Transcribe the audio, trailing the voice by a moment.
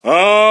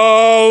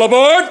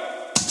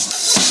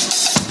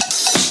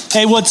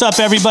Hey, what's up,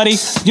 everybody?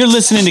 You're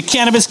listening to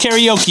Cannabis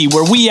Karaoke,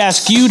 where we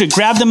ask you to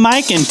grab the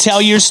mic and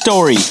tell your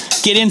story.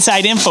 Get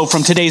inside info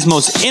from today's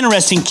most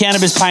interesting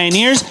cannabis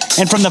pioneers,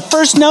 and from the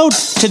first note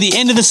to the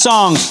end of the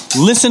song,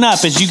 listen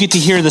up as you get to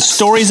hear the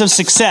stories of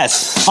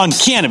success on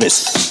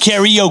Cannabis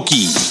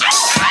Karaoke.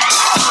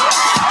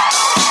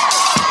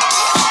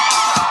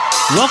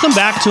 Welcome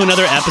back to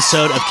another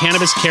episode of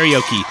Cannabis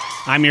Karaoke.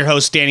 I'm your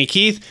host, Danny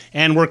Keith,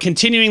 and we're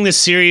continuing this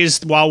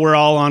series while we're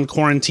all on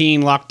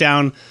quarantine,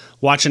 lockdown,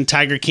 watching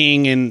Tiger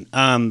King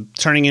and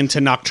turning into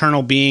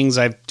nocturnal beings.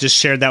 I've just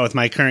shared that with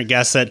my current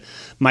guests that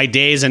my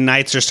days and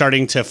nights are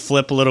starting to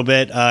flip a little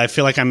bit. I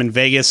feel like I'm in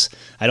Vegas.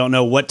 I don't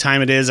know what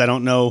time it is. I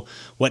don't know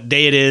what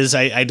day it is.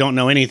 I don't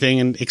know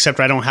anything, except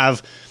I don't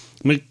have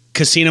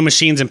casino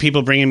machines and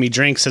people bringing me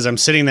drinks as I'm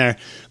sitting there.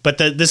 But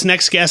this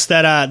next guest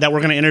that we're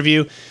going to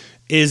interview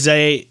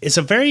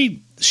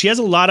she has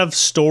a lot of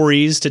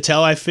stories to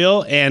tell, I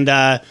feel,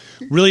 and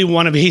really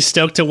want to be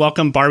stoked to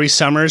welcome Barbie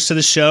Summers to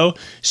the show.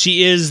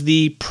 She is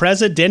the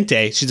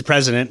presidente, she's the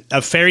president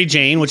of Fairy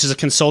Jane, which is a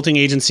consulting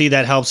agency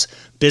that helps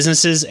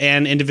businesses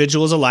and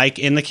individuals alike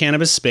in the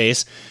cannabis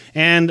space.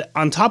 And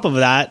on top of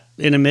that,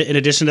 in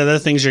addition to other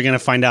things you're going to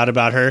find out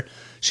about her,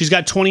 she's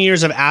got 20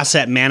 years of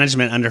asset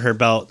management under her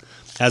belt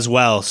as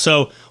well.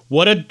 So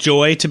what a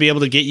joy to be able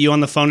to get you on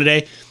the phone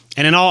today.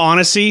 And in all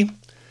honesty,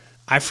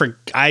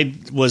 I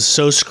was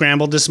so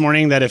scrambled this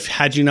morning that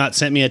had you not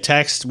sent me a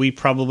text, we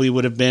probably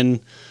would have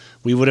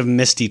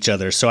missed each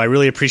other. So I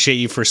really appreciate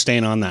you for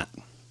staying on that.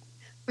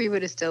 We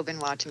would have still been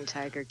watching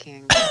Tiger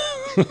King.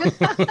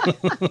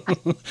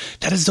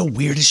 That is the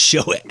weirdest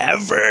show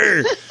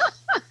ever.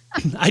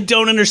 I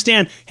don't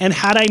understand. And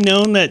had I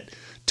known that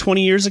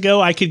 20 years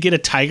ago I could get a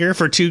tiger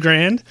for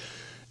 $2,000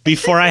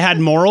 before I had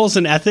morals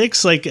and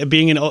ethics, like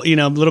being a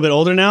little bit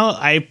older now,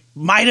 I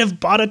might have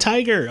bought a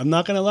tiger. I'm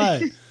not going to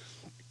lie.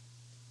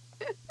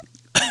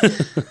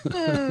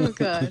 Oh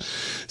God!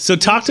 So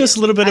talk to us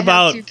a little bit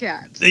about. I have 2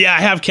 cats. Yeah,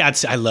 I have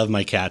cats. I love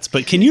my cats.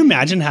 But can you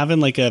imagine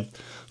having like a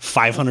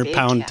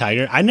 500-pound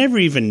tiger? I never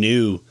even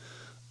knew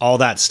all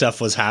that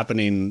stuff was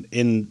happening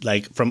in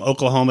from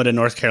Oklahoma to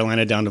North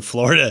Carolina down to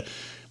Florida.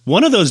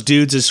 One of those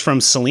dudes is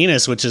from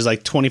Salinas, which is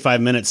like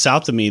 25 minutes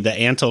south of me. The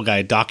Antle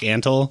guy, Doc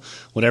Antle,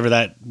 whatever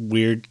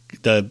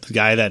the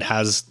guy that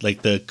has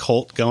like the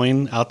cult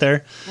going out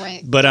there.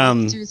 Wait, but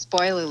do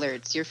spoiler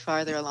alerts. You're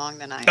farther along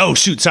than I am. Oh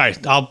shoot, sorry.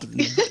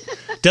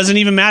 Doesn't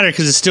even matter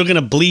because it's still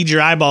gonna bleed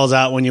your eyeballs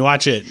out when you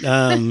watch it.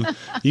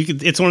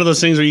 It's one of those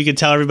things where you could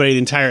tell everybody the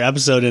entire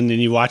episode and then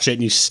you watch it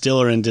and you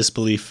still are in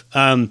disbelief.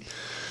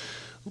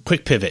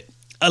 Quick pivot.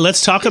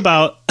 Let's talk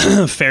about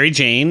Fairy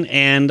Jane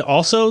and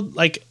also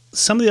like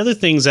some of the other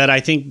things that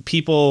I think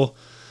people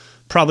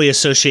probably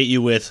associate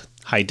you with: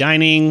 high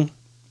dining,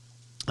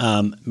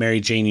 Mary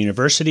Jane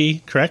University,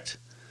 correct?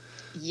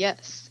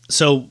 Yes.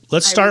 So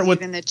let's start with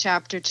even the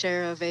chapter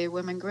chair of a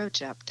Women Grow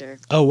chapter.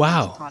 Oh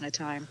wow! Once upon a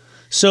time.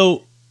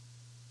 So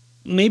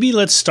maybe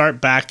let's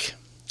start back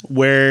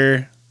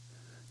where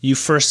you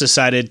first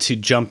decided to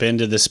jump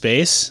into the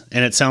space,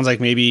 and it sounds like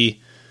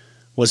maybe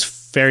was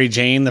Fairy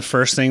Jane the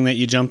first thing that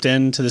you jumped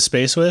into the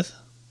space with?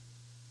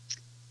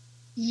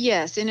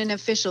 Yes, in an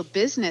official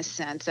business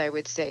sense, I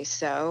would say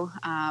so.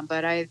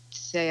 But I'd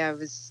say I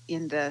was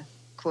in the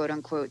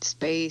quote-unquote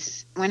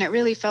space when it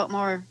really felt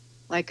more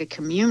like a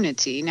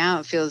community. Now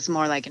it feels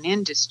more like an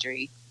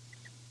industry.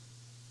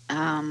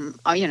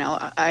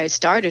 I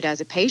started as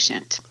a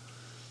patient,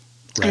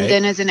 right, and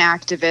then as an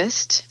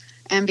activist.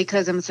 And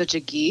because I'm such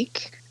a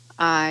geek,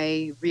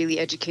 I really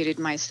educated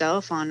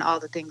myself on all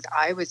the things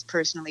I was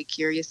personally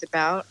curious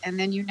about. And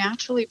then you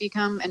naturally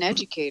become an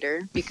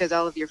educator because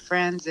all of your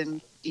friends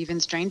and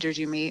even strangers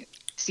you meet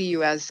see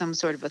you as some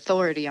sort of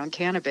authority on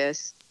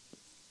cannabis.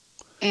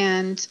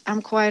 And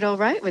I'm quite all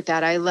right with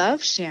that. I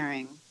love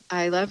sharing.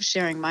 I love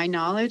sharing my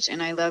knowledge,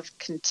 and I love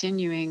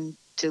continuing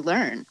to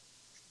learn.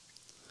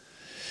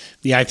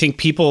 Yeah, I think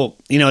people,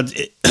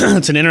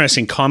 it's an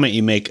interesting comment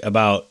you make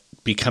about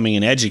becoming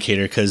an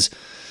educator, because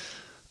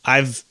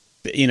I've,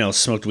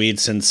 smoked weed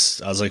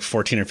since I was like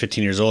 14 or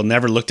 15 years old.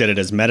 Never looked at it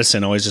as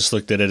medicine. Always just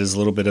looked at it as a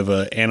little bit of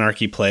an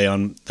anarchy play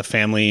on the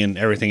family and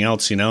everything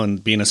else,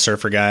 and being a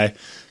surfer guy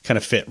kind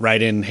of fit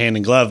right in hand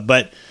in glove.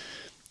 But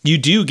you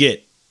do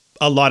get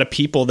a lot of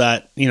people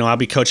that, I'll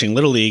be coaching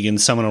Little League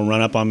and someone will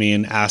run up on me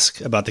and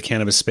ask about the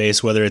cannabis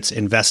space, whether it's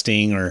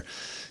investing or,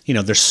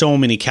 there's so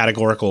many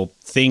categorical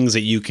things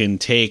that you can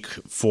take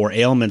for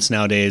ailments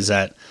nowadays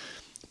that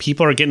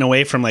people are getting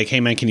away from, like, hey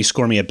man, can you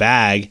score me a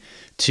bag,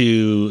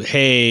 to,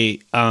 hey,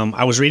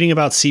 I was reading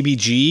about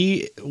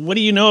CBG. What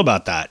do you know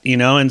about that?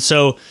 And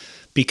so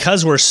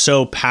because we're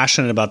so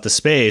passionate about the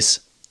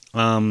space,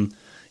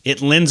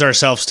 it lends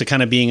ourselves to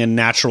kind of being a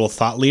natural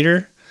thought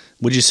leader.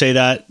 Would you say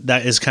that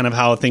is kind of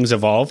how things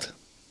evolved?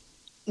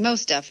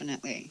 Most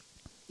definitely.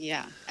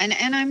 Yeah.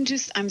 And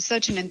I'm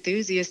such an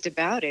enthusiast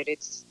about it.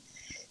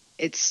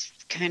 It's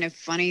kind of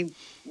funny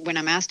when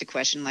I'm asked a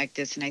question like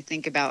this and I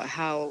think about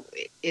how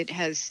it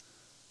has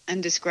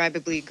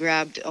undescribably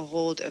grabbed a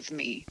hold of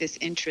me, this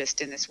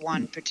interest in this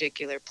one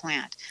particular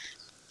plant.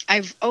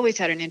 I've always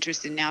had an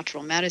interest in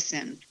natural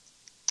medicine,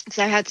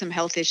 So I had some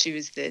health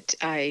issues that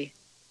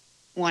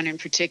one in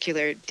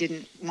particular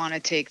didn't want to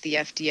take the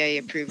FDA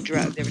approved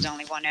drug. There was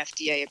only one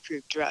FDA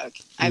approved drug.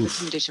 I have a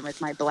condition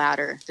with my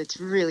bladder that's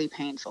really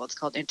painful. It's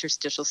called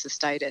interstitial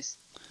cystitis.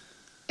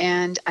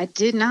 And I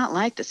did not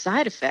like the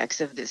side effects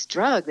of this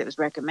drug that was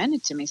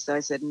recommended to me. So I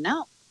said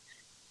no.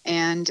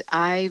 And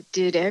I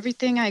did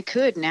everything I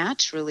could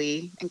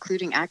naturally,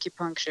 including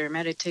acupuncture,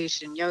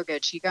 meditation, yoga,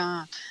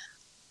 qigong.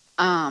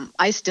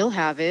 I still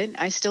have it.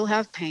 I still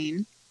have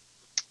pain.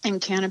 And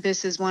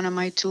cannabis is one of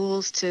my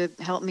tools to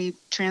help me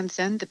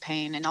transcend the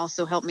pain and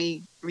also help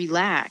me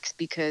relax,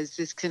 because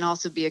this can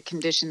also be a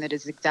condition that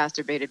is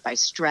exacerbated by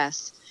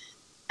stress.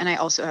 And I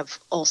also have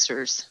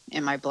ulcers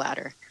in my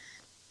bladder.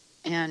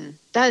 And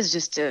that is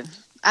just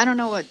I don't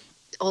know what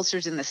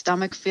ulcers in the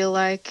stomach feel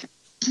like.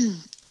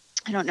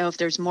 I don't know if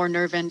there's more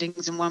nerve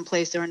endings in one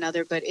place or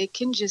another, but it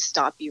can just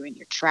stop you in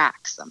your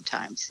tracks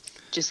sometimes.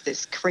 Just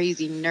this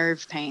crazy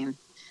nerve pain.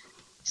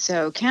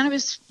 So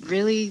cannabis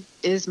really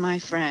is my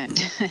friend.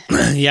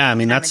 Yeah, I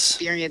mean, I'm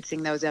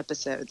experiencing those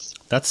episodes.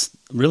 That's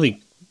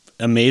really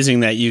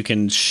amazing that you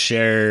can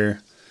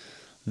share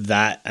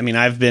that. I mean,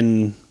 I've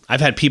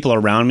had people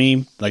around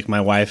me, like my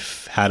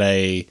wife had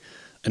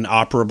an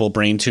operable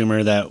brain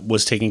tumor that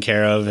was taken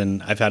care of,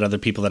 and I've had other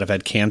people that have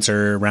had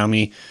cancer around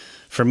me.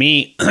 For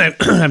me,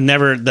 I've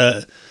never,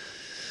 the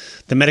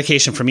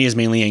medication for me is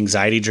mainly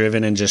anxiety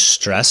driven and just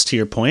stress, to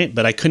your point,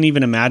 but I couldn't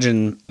even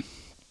imagine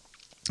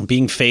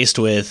being faced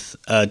with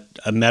a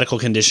medical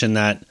condition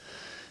that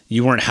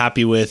you weren't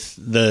happy with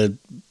the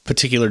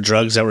particular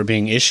drugs that were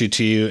being issued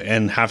to you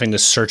and having to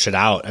search it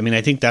out. I mean,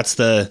 I think that's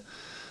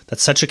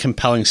such a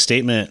compelling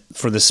statement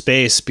for the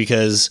space,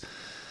 because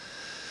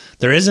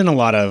there isn't a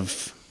lot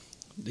of,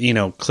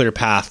 clear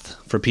path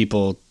for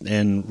people.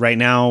 And right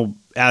now,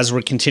 as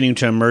we're continuing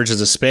to emerge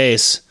as a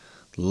space,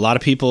 a lot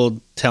of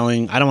people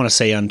telling, I don't want to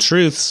say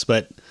untruths,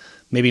 but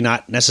maybe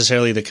not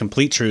necessarily the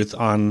complete truth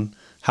on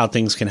how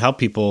things can help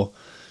people.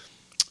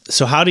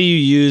 So how do you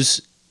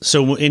use,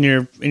 so in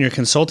your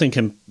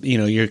consulting,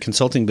 your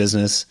consulting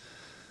business,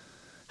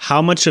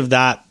 how much of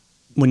that,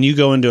 when you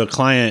go into a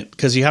client,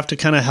 because you have to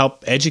kind of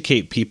help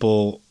educate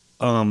people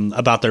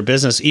about their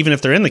business, even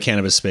if they're in the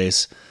cannabis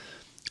space,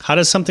 how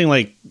does something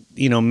like,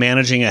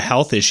 managing a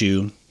health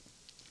issue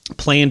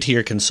play into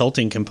your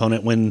consulting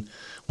component when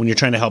you're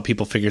trying to help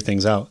people figure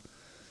things out?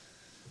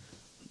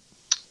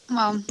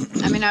 Well,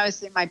 I mean, I would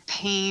say my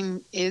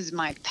pain is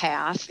my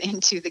path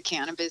into the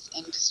cannabis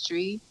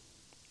industry.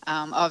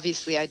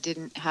 Obviously, I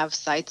didn't have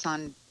sights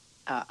on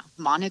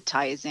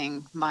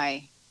monetizing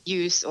my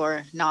use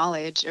or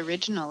knowledge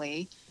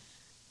originally.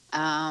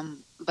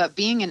 But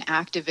being an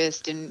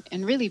activist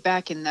and really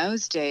back in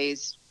those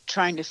days,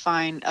 trying to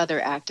find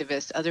other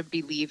activists, other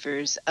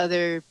believers,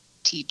 other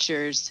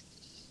teachers.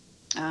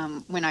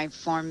 When I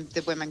formed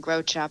the Women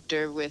Grow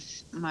chapter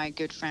with my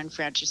good friend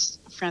Frances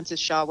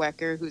Shaw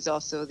Wecker, who's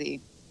also the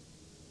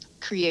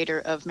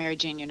creator of Mary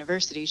Jane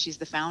University, she's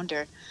the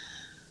founder.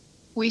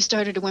 We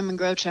started a Women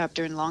Grow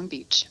chapter in Long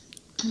Beach.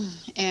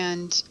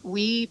 And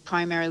we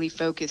primarily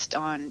focused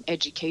on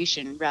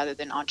education rather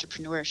than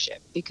entrepreneurship,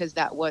 because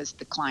that was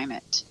the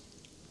climate.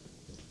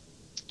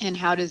 And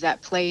how does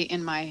that play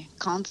in my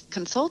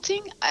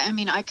consulting? I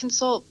mean, I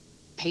consult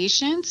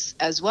patients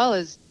as well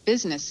as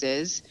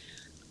businesses.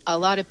 A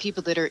lot of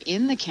people that are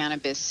in the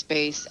cannabis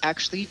space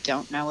actually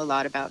don't know a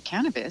lot about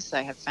cannabis,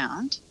 I have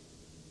found.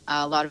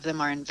 A lot of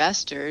them are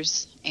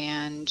investors,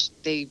 and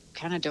they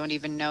kind of don't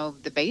even know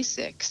the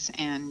basics.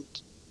 And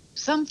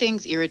some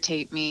things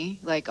irritate me,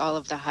 like all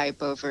of the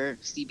hype over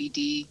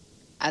CBD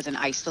as an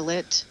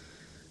isolate.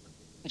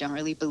 I don't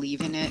really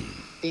believe in it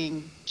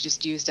being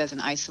just used as an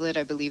isolate.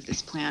 I believe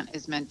this plant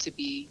is meant to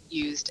be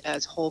used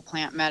as whole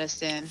plant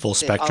medicine. Full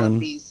spectrum. All of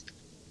these,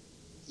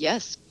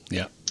 yes.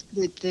 Yeah.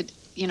 The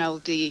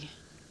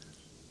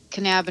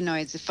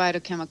cannabinoids, the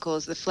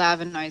phytochemicals, the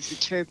flavonoids, the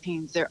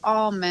terpenes, they're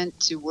all meant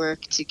to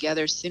work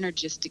together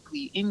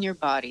synergistically in your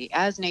body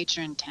as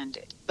nature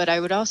intended. But I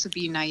would also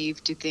be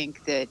naive to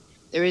think that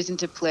there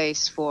isn't a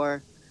place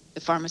for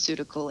the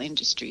pharmaceutical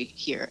industry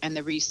here and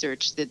the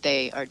research that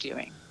they are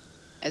doing.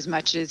 As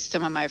much as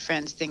some of my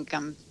friends think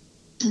I'm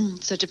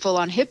such a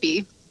full-on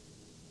hippie,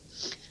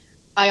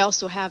 I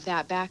also have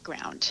that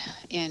background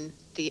in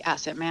the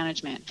asset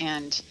management,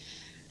 and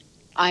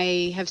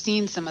I have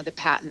seen some of the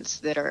patents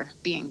that are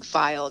being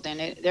filed,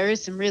 and there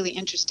is some really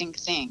interesting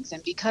things.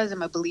 And because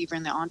I'm a believer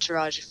in the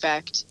entourage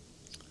effect,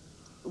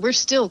 we're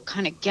still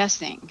kind of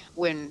guessing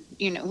when,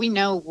 we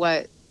know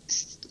what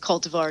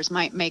cultivars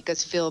might make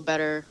us feel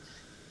better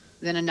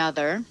than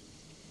another.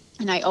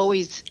 And I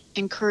always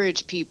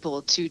encourage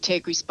people to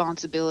take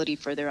responsibility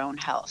for their own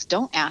health.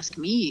 Don't ask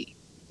me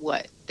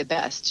what the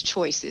best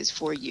choice is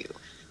for you.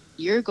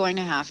 You're going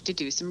to have to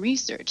do some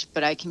research,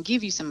 but I can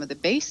give you some of the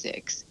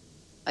basics,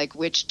 like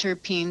which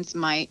terpenes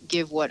might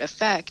give what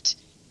effect.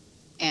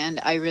 And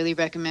I really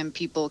recommend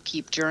people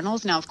keep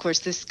journals. Now, of course,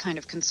 this kind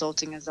of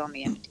consulting is on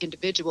the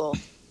individual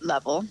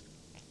level.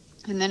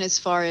 And then as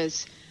far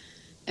as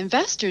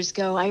investors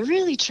go, I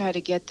really try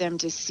to get them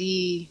to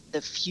see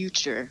the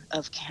future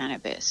of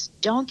cannabis.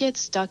 Don't get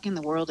stuck in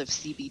the world of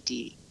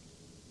CBD.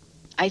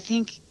 I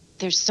think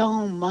there's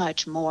so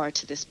much more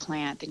to this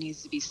plant that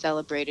needs to be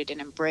celebrated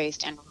and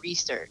embraced and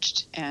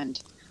researched. And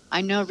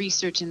I know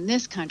research in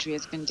this country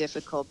has been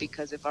difficult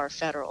because of our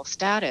federal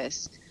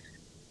status,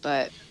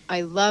 but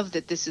I love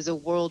that this is a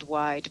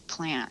worldwide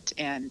plant,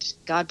 and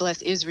God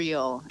bless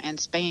Israel and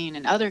Spain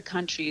and other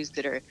countries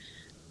that are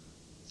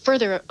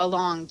further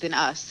along than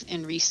us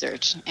in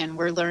research, and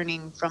we're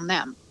learning from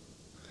them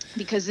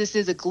because this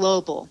is a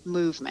global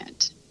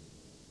movement.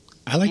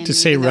 I like to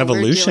say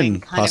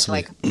revolution,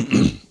 possibly.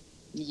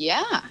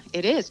 Yeah,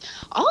 it is.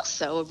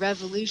 Also a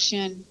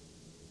revolution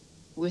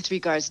with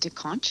regards to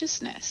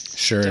consciousness.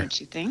 Sure. Don't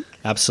you think?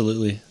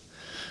 Absolutely.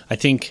 I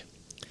think,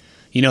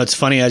 it's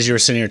funny as you were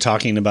sitting here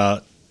talking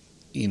about,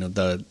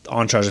 the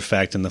entourage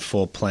effect and the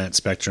full plant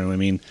spectrum. I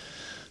mean,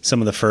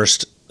 some of the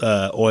first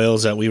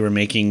oils that we were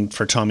making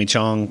for Tommy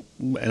Chong,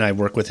 and I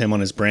work with him on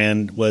his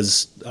brand,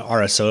 was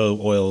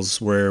RSO oils,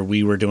 where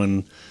we were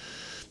doing,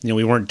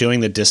 we weren't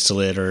doing the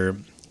distillate or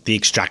the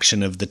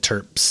extraction of the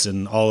terps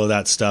and all of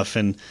that stuff.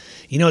 And,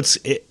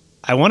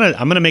 I'm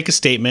going to make a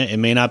statement. It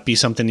may not be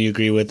something you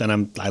agree with,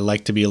 and I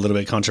like to be a little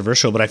bit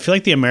controversial, but I feel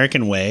like the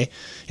American way,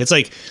 it's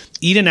like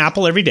eat an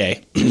apple every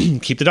day,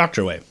 keep the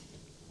doctor away.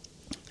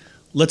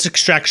 Let's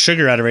extract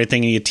sugar out of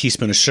everything and eat a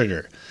teaspoon of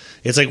sugar.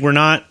 It's like we're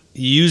not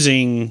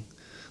using,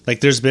 like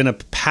there's been a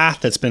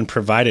path that's been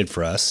provided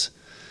for us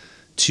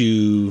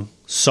to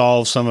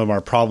solve some of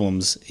our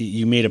problems.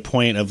 You made a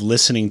point of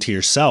listening to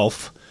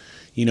yourself.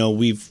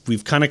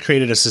 We've kind of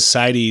created a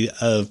society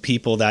of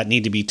people that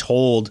need to be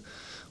told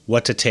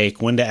what to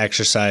take, when to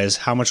exercise,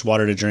 how much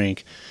water to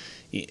drink.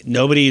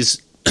 Nobody's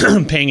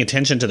paying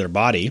attention to their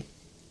body.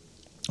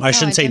 I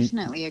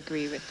definitely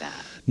agree with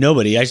that.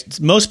 Nobody.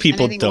 Most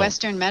people and I think don't.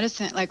 Western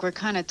medicine, like we're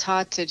kind of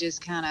taught to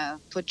just kind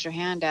of put your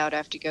hand out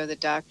after you go to the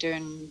doctor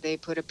and they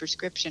put a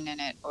prescription in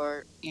it,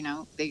 or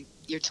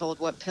you're told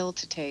what pill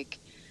to take.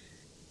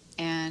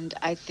 And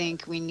I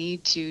think we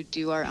need to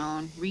do our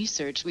own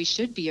research. We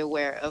should be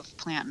aware of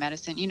plant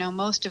medicine.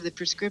 Most of the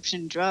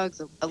prescription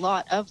drugs, a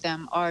lot of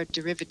them are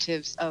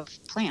derivatives of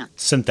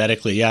plants.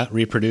 Synthetically, yeah,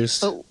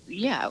 reproduced. But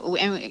yeah,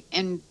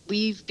 and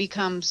we've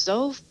become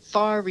so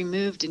far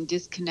removed and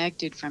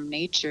disconnected from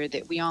nature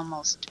that we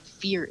almost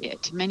fear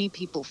it. Many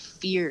people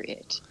fear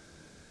it.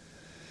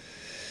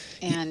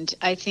 And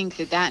I think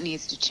that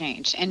needs to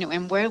change.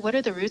 And what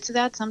are the roots of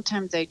that?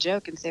 Sometimes I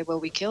joke and say,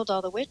 well, we killed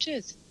all the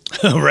witches.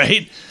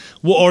 Right.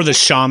 Well, or the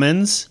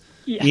shamans.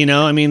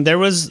 Yeah. There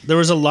was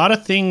a lot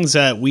of things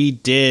that we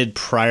did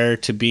prior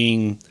to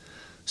being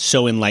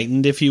so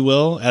enlightened, if you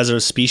will, as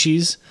a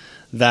species,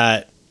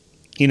 that,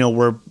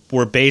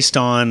 were based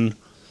on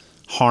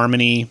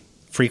harmony,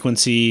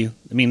 frequency.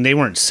 They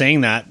weren't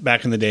saying that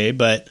back in the day,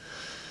 but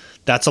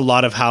that's a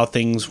lot of how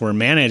things were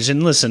managed.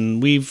 And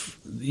listen,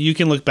 you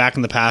can look back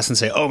in the past and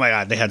say, oh my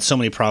God, they had so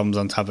many problems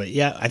on top of it.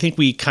 Yeah, I think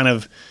we kind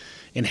of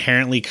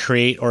inherently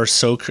create or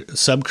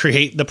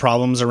sub-create the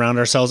problems around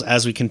ourselves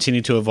as we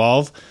continue to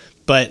evolve.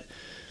 But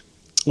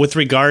with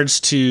regards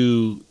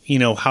to,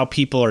 how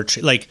people are,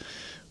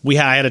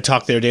 I had a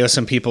talk the other day with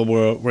some people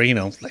where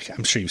like,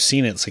 I'm sure you've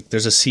seen it. It's like,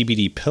 there's a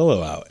CBD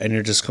pillow out and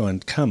you're just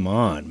going, come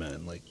on,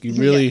 man. Like you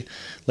really,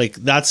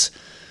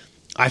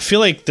 I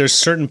feel like there's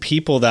certain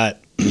people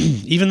that,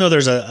 even though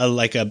there's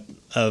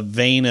a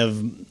vein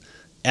of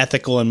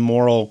ethical and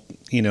moral,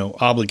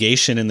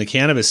 obligation in the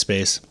cannabis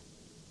space,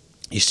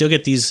 you still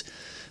get these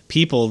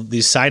people,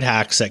 these side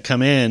hacks that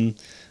come in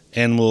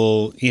and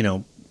will,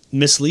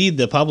 mislead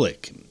the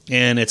public.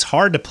 And it's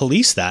hard to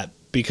police that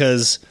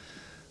because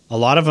a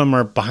lot of them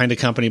are behind a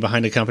company.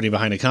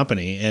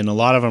 And a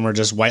lot of them are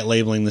just white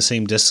labeling the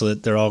same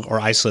distillate or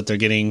isolate they're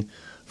getting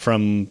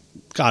from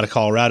out of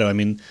Colorado.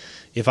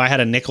 If I had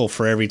a nickel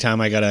for every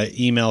time I got an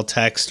email,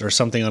 text, or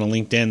something on a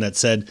LinkedIn that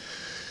said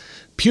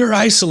pure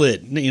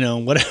isolate,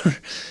 whatever,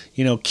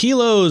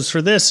 kilos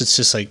for this, it's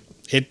just like,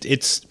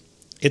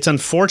 it's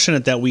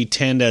unfortunate that we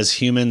tend as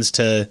humans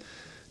to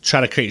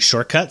try to create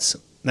shortcuts.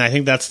 And I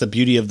think that's the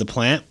beauty of the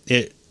plant.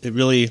 It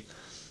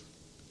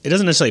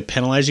doesn't necessarily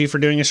penalize you for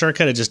doing a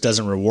shortcut. It just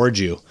doesn't reward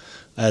you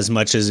as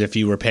much as if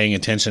you were paying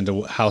attention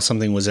to how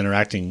something was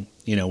interacting,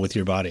 with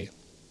your body.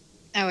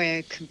 Oh,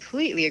 I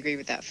completely agree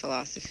with that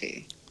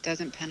philosophy. It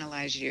doesn't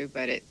penalize you,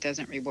 but it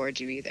doesn't reward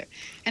you either.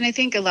 And I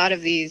think a lot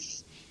of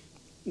these,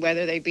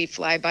 whether they be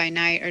fly by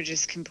night or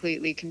just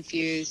completely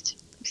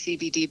confused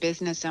CBD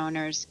business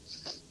owners,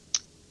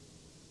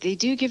 they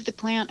do give the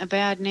plant a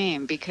bad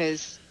name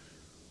because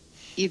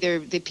either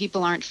the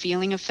people aren't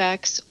feeling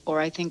effects,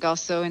 or I think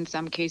also in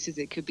some cases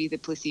it could be the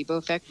placebo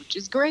effect, which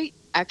is great.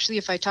 Actually,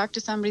 if I talk to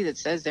somebody that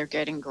says they're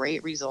getting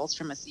great results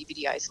from a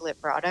CBD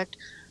isolate product,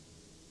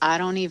 I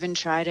don't even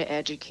try to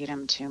educate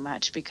them too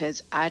much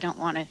because I don't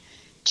want to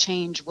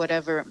change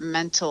whatever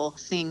mental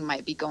thing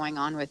might be going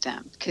on with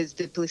them, because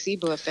the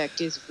placebo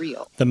effect is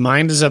real. The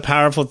mind is a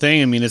powerful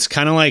thing. It's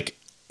kind of like,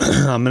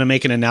 I'm going to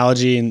make an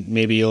analogy and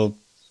maybe you'll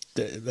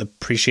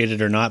appreciate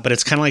it or not, but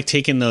it's kind of like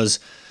taking those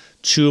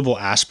chewable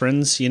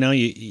aspirins. You know,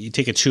 you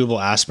take a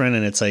chewable aspirin,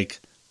 and it's like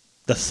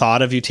the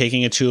thought of you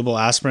taking a chewable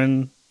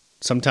aspirin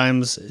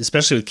sometimes,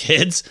 especially with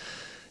kids,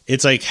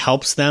 it's like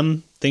helps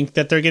them think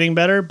that they're getting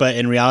better, but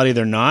in reality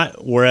they're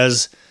not.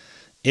 Whereas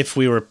if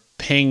we were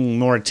paying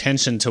more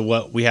attention to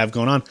what we have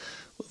going on,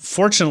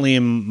 fortunately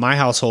in my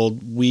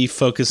household, we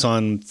focus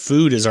on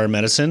food as our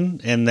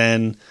medicine, and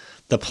then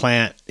the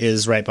plant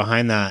is right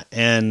behind that.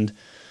 And,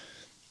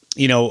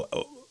 you know,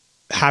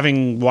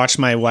 having watched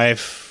my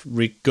wife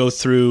go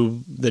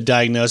through the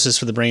diagnosis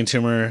for the brain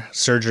tumor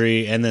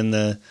surgery and then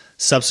the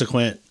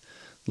subsequent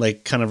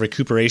like kind of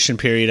recuperation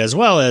period, as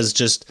well as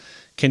just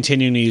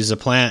continuing to use the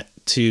plant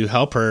to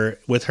help her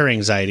with her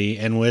anxiety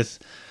and with,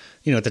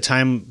 you know, at the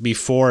time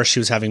before she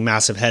was having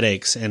massive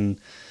headaches, and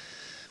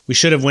we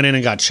should have went in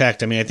and got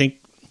checked. I mean, I think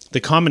the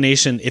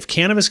combination, if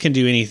cannabis can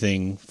do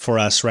anything for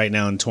us right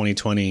now in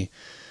 2020,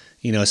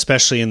 you know,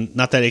 especially in,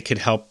 not that it could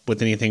help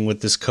with anything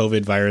with this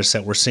COVID virus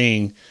that we're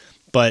seeing,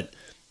 but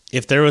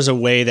if there was a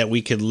way that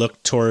we could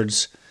look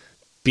towards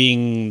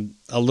being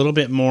a little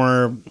bit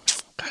more,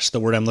 the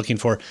word I'm looking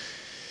for,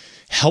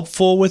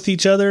 helpful with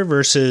each other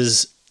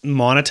versus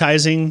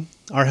monetizing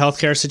our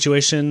healthcare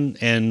situation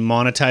and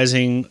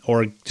monetizing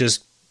or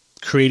just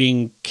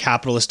creating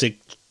capitalistic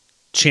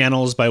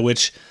channels by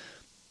which,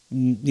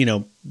 you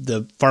know,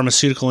 the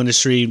pharmaceutical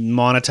industry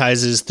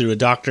monetizes through a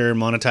doctor,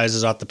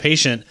 monetizes off the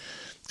patient,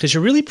 because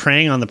you're really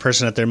preying on the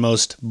person at their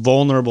most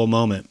vulnerable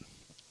moment.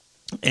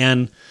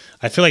 And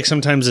I feel like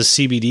sometimes the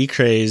CBD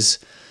craze,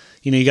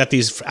 you know, you got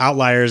these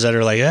outliers that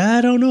are like,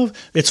 I don't know.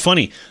 It's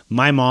funny.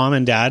 My mom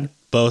and dad,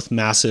 both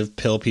massive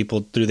pill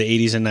people through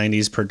the 80s and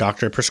 90s per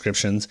doctor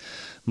prescriptions.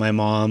 My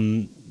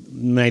mom,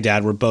 my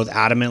dad were both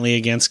adamantly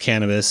against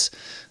cannabis,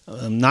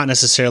 not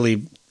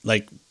necessarily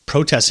like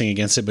protesting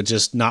against it, but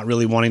just not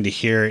really wanting to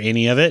hear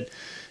any of it.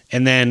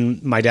 And then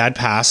my dad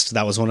passed.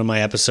 That was one of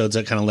my episodes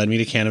that kind of led me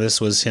to cannabis,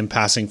 was him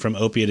passing from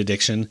opiate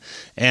addiction.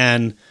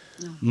 And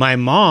my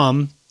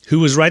mom, who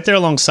was right there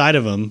alongside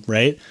of him,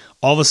 right,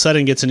 all of a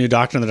sudden gets a new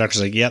doctor, and the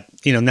doctor's like, yep,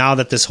 you know, now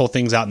that this whole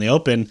thing's out in the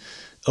open,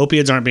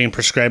 opiates aren't being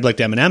prescribed like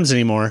the M&Ms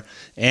anymore.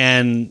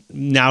 And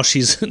now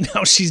she's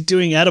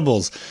doing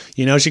edibles.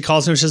 You know, she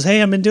calls him and says,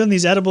 hey, I've been doing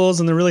these edibles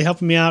and they're really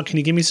helping me out. Can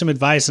you give me some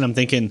advice? And I'm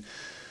thinking,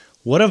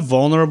 what a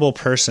vulnerable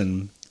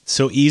person,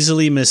 so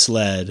easily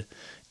misled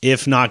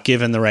if not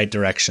given the right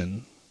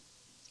direction.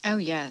 Oh,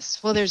 yes.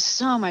 Well, there's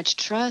so much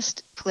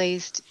trust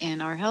placed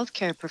in our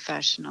healthcare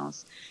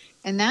professionals.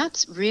 And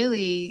that's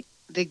really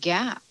the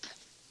gap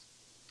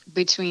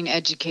between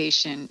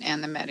education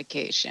and the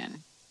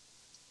medication,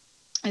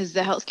 is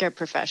the healthcare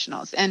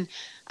professionals. And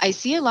I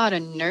see a lot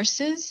of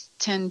nurses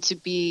tend to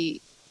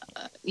be,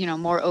 you know,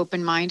 more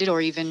open-minded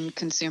or even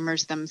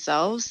consumers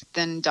themselves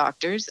than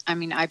doctors. I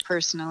mean, I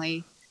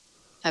personally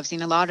have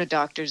seen a lot of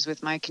doctors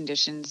with my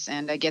conditions,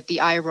 and I get the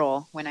eye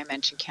roll when I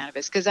mention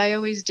cannabis, because I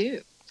always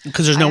do.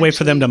 Because there's no way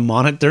for them to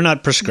monitor. They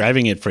not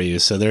prescribing it for you,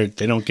 so they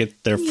don't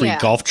get their free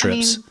golf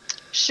trips. I mean,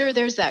 sure,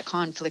 there's that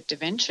conflict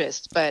of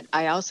interest, but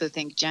I also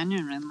think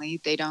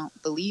genuinely they don't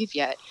believe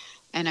yet.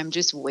 And I'm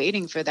just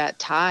waiting for that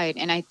tide.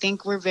 And I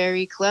think we're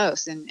very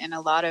close. And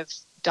a lot of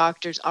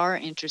doctors are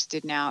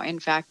interested now. In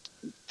fact,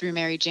 through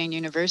Mary Jane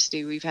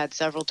University, we've had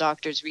several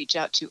doctors reach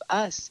out to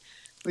us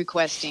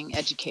requesting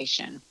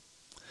education.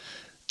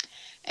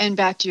 And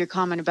back to your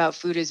comment about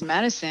food as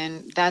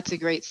medicine, that's a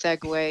great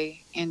segue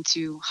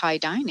into high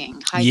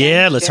dining.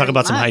 Let's talk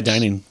about some high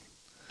dining.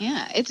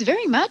 Yeah, it's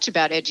very much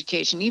about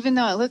education, even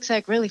though it looks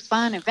like really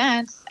fun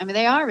events. I mean,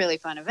 they are really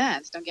fun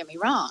events, don't get me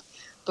wrong.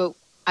 But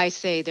I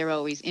say they're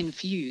always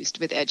infused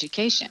with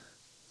education.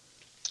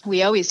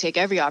 We always take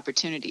every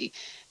opportunity,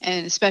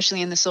 and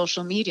especially in the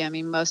social media. I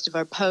mean, most of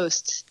our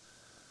posts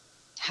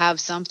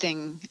have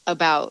something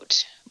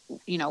about,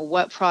 you know,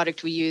 what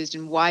product we used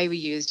and why we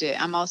used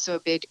it. I'm also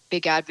a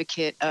big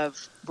advocate of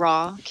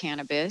raw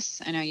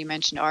cannabis. I know you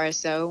mentioned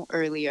RSO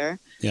earlier.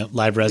 Yeah,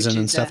 live resin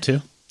and stuff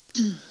too.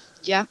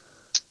 Yeah.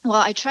 Well,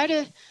 I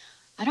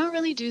don't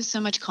really do so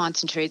much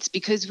concentrates,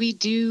 because we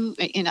do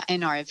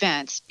in our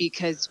events,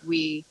 because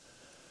we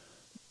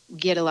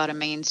get a lot of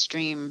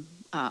mainstream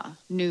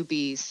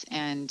newbies,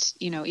 and,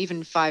 you know,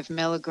 even 5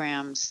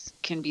 milligrams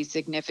can be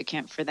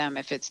significant for them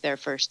if it's their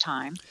first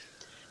time.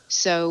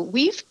 So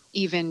we've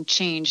even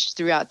changed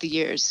throughout the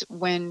years.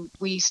 When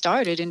we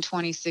started in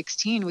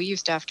 2016, we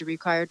used to have to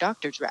require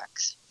doctor's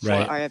recs for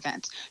our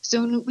events.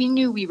 So we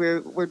knew we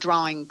were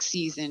drawing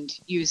seasoned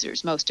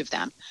users, most of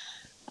them.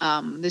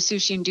 The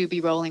Sushi and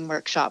Doobie Rolling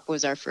Workshop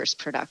was our first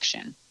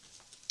production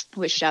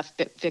with Chef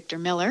Victor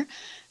Miller,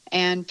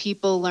 and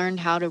people learned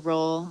how to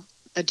roll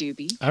a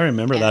doobie. I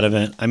remember that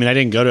event. I mean, I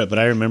didn't go to it, but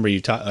I remember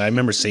I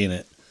remember seeing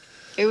it.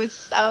 It was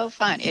so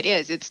fun. It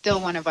is. It's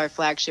still one of our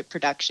flagship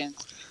productions,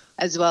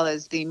 as well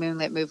as the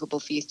Moonlit Movable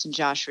Feast in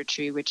Joshua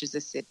Tree, which is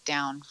a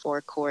sit-down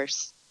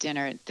 4-course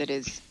dinner that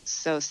is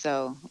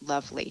so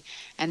lovely.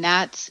 And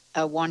that's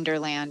a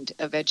wonderland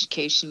of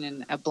education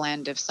and a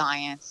blend of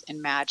science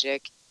and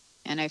magic.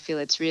 And I feel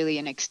it's really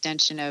an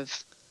extension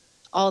of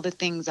all the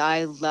things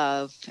I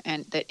love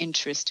and that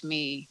interest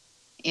me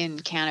in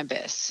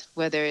cannabis,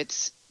 whether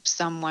it's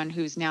someone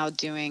who's now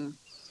doing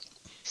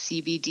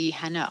CBD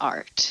henna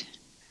art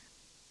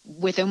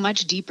with a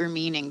much deeper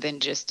meaning than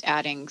just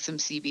adding some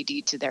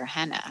CBD to their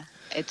henna.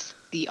 It's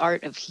the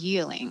art of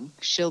healing.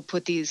 She'll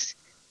put these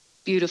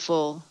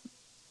beautiful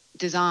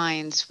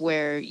designs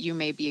where you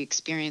may be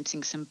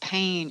experiencing some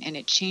pain, and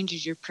it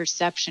changes your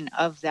perception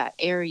of that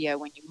area.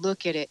 When you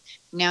look at it,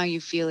 now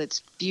you feel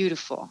it's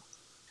beautiful.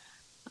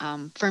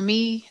 For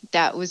me,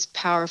 that was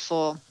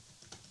powerful.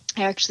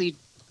 I actually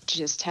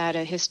just had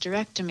a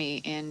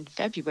hysterectomy in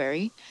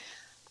February,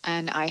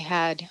 and I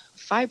had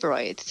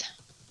fibroids,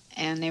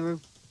 and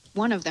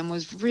one of them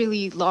was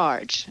really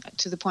large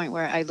to the point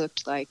where I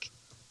looked like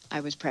I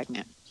was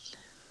pregnant.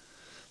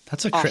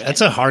 That's a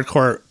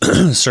hardcore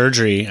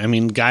surgery. I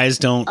mean, guys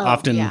don't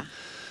often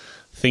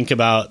think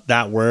about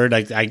that word.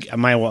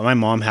 My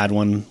mom had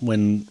one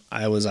when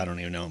I was, I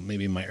don't even know,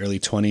 maybe in my early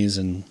 20s,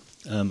 and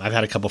I've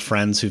had a couple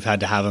friends who've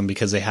had to have them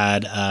because they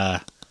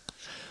had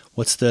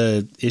what's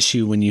the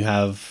issue when you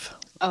have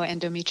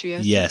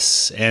endometriosis?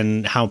 Yes,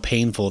 and how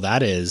painful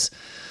that is.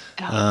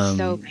 Oh,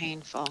 so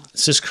painful.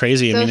 It's just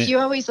crazy. So if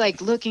you're always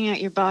like looking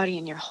at your body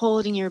and you're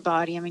holding your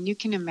body, I mean, you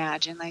can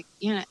imagine, like,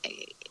 you know,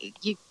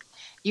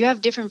 you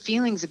have different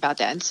feelings about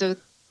that. And so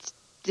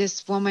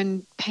this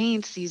woman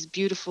paints these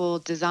beautiful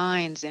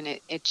designs, and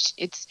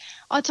it's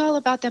all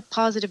about that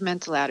positive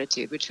mental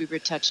attitude, which we were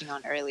touching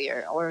on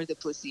earlier, or the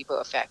placebo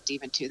effect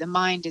even too. The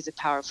mind is a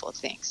powerful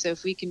thing. So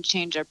if we can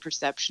change our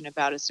perception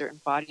about a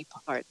certain body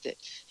part that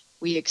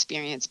we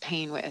experience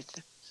pain with,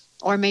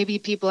 or maybe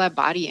people have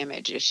body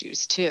image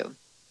issues too.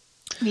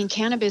 I mean,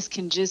 cannabis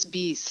can just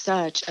be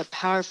such a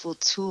powerful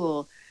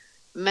tool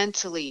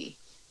mentally.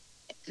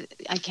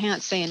 I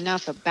can't say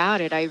enough about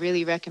it. I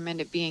really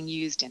recommend it being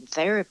used in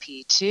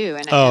therapy too.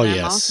 And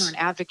I'm also an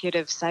advocate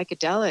of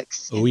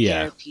psychedelics in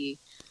therapy.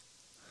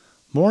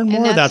 More and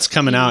more that's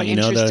coming out, you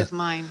know. Interest of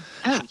mine.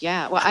 Oh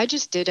yeah. Well, I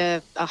just did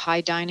a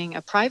high dining,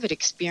 a private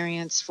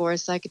experience for a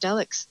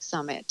psychedelics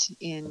summit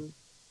in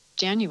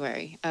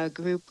January. A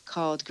group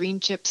called Green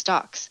Chip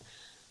Stocks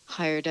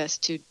hired us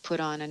to put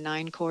on a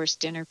 9-course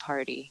dinner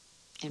party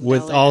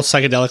with all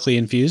psychedelically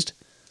infused.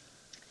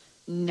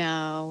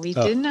 No, we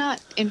did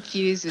not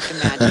infuse with the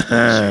magic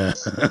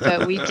mushrooms,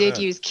 but we did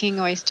use king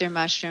oyster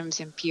mushrooms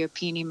and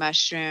piopini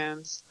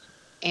mushrooms,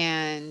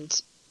 and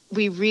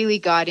we really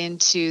got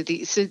into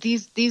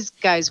these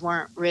guys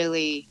weren't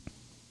really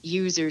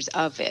users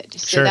of it.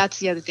 So that's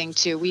the other thing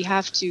too. We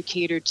have to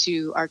cater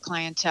to our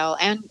clientele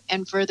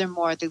and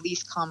furthermore, the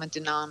least common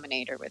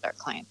denominator with our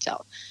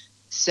clientele.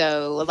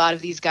 So a lot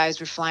of these guys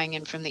were flying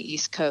in from the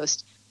East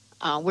Coast.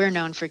 We're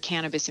known for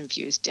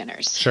cannabis-infused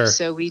dinners. Sure.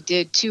 So we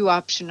did 2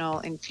 optional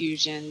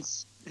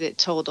infusions that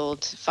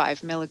totaled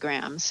 5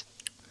 milligrams.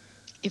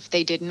 If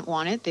they didn't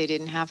want it, they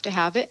didn't have to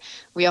have it.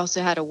 We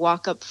also had a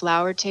walk-up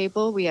flower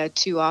table. We had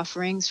 2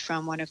 offerings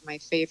from one of my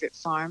favorite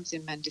farms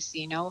in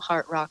Mendocino,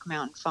 Heart Rock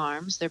Mountain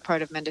Farms. They're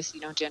part of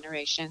Mendocino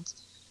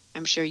Generations.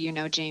 I'm sure you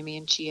know Jamie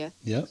and Chia.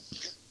 Yep.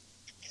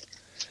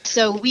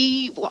 So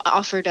we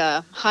offered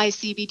a high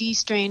CBD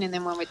strain and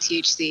then one with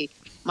THC.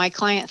 My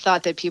client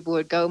thought that people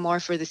would go more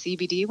for the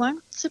CBD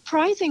one.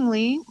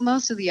 Surprisingly,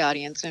 most of the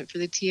audience went for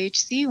the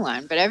THC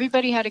one, but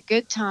everybody had a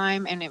good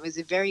time, and it was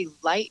a very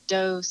light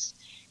dose.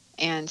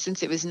 And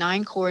since it was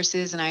 9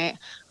 courses, and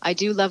I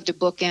do love to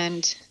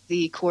bookend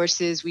the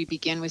courses, we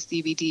begin with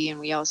CBD and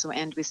we also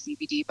end with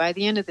CBD. By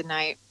the end of the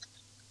night,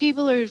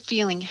 people are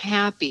feeling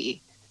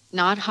happy,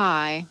 not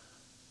high.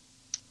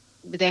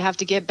 They have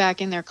to get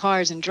back in their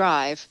cars and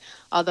drive.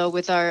 Although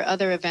with our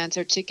other events,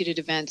 our ticketed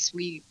events,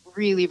 we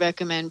really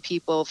recommend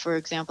people, for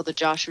example, the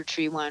Joshua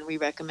Tree one, we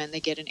recommend they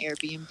get an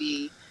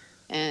Airbnb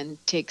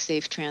and take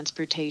safe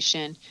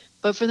transportation.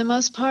 But for the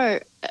most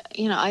part,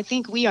 you know, I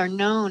think we are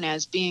known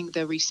as being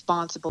the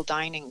responsible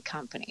dining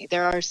company.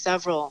 There are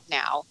several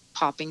now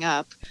popping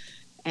up,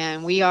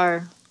 and we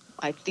are,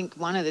 I think,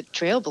 one of the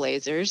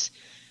trailblazers.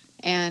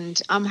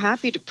 And I'm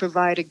happy to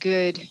provide a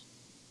good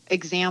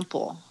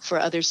example for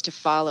others to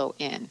follow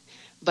in.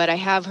 But I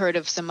have heard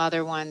of some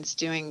other ones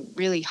doing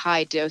really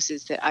high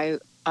doses that I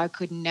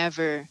would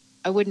never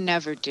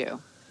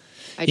do.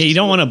 You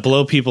don't want to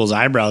blow people's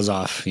eyebrows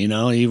off, you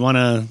know? You want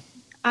to...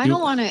 I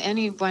don't want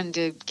anyone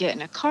to get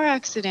in a car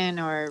accident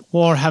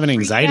or have an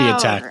anxiety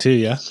attack too,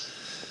 yeah?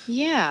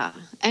 Yeah.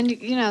 And,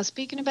 you know,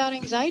 speaking about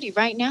anxiety,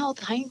 right now,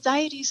 the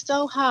anxiety is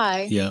so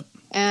high. Yeah.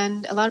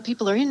 And a lot of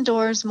people are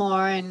indoors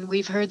more, and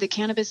we've heard the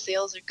cannabis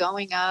sales are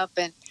going up.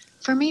 And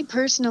for me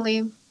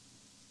personally,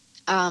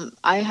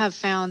 I have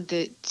found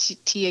that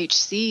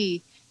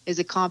THC is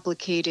a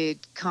complicated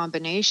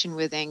combination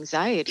with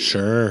anxiety.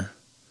 Sure.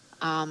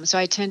 So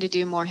I tend to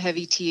do more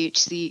heavy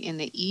THC in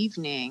the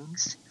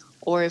evenings.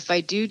 Or if I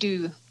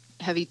do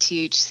heavy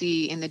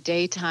THC in the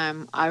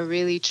daytime, I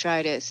really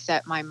try to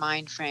set my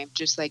mind frame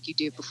just like you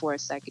do before a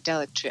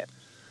psychedelic trip.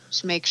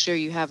 Just make sure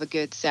you have a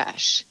good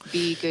sesh.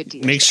 Be good to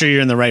yourself. Make sure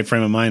you're in the right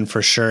frame of mind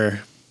for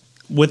sure.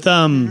 With you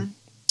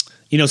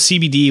know,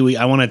 CBD,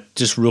 I want to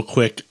just real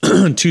quick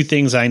 2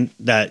 things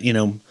that you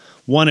know,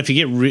 one, if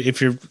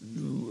you're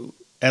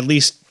at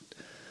least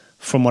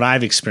from what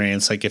I've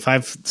experienced, like if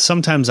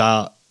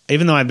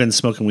even though I've been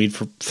smoking weed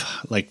for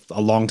like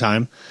a long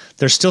time,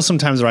 there's still some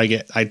times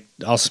where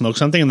I'll smoke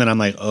something and then I'm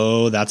like,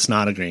 oh, that's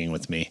not agreeing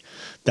with me.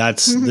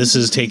 This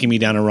is taking me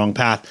down a wrong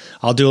path.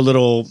 I'll do a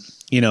little,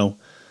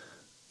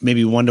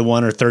 maybe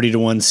 1-to-1 or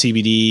 30-to-1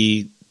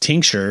 CBD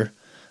tincture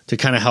to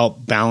kind of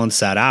help balance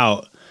that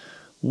out.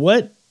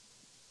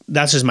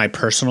 That's just my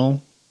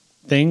personal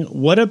thing.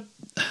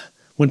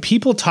 When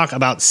people talk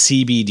about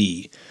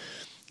CBD,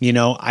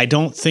 I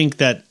don't think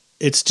that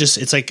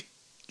it's like,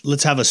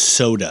 let's have a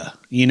soda,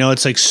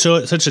 it's like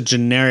such a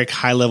generic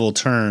high level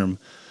term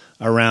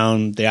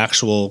around the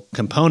actual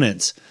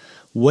components.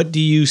 What do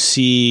you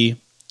see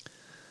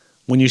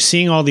when you're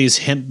seeing all these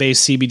hemp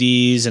based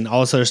CBDs and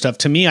all this other stuff?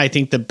 To me, I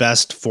think the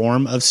best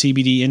form of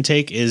CBD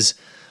intake is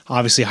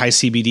obviously high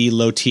CBD,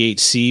 low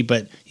THC,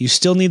 but you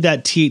still need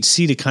that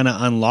THC to kind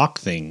of unlock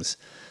things.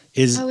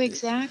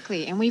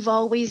 Exactly. And we've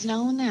always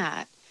known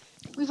that.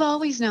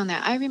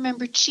 I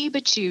remember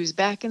Chiba Chews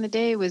back in the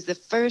day was the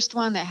first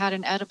one that had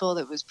an edible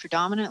that was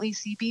predominantly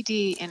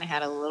CBD and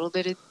had a little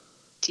bit of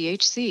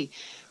THC,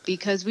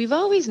 because we've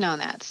always known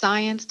that.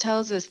 Science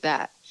tells us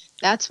that.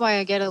 That's why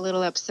I get a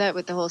little upset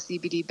with the whole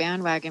CBD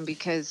bandwagon,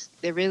 because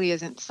there really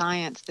isn't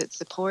science that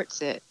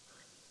supports it.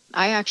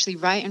 I actually,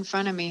 right in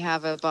front of me,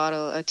 have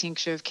a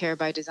tincture of Care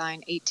by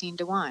Design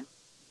 18-to-1.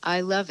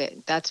 I love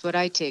it. That's what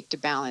I take to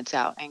balance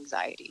out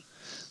anxiety.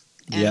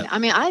 And yep. I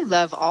mean, I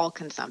love all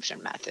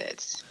consumption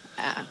methods.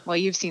 Well,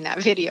 you've seen that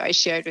video I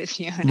shared with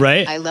you.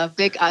 Right. I love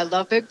big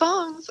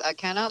bongs. I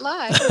cannot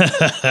lie.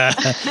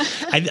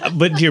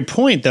 But to your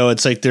point, though,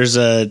 it's like there's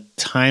a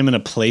time and a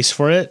place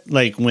for it.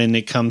 Like when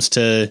it comes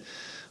to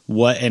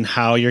what and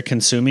how you're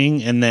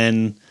consuming. And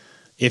then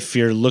if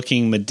you're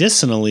looking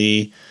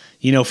medicinally,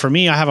 for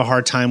me, I have a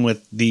hard time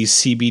with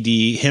these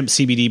hemp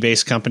CBD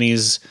based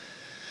companies.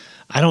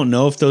 I don't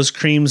know if those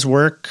creams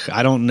work.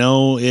 I don't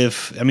know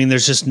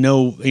there's just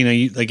no,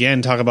 you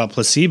again, talk about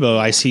placebo.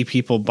 I see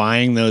people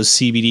buying those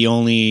CBD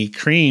only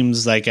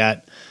creams like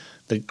at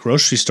the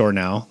grocery store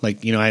now.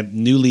 Like,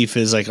 New Leaf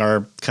is like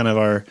our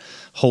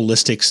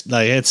holistic,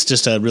 like it's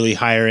just a really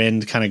higher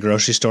end kind of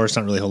grocery store. It's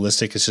not really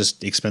holistic. It's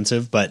just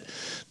expensive, but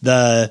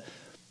the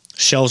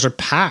shelves are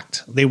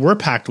packed. They were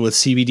packed with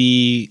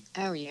CBD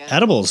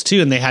edibles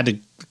too.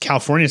 And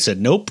California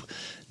said, nope.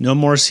 No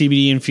more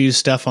CBD infused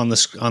stuff on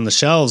the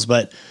shelves,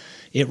 but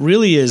it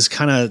really is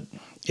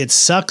it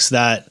sucks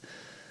that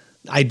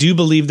I do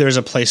believe there's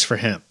a place for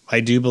hemp.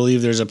 I do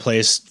believe there's a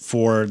place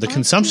for the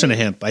consumption of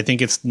hemp. I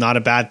think it's not a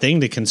bad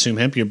thing to consume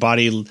hemp. Your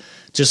body,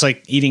 just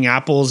like eating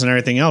apples and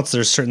everything else,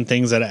 there's certain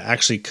things that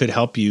actually could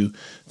help you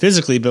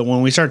physically. But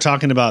when we start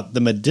talking about the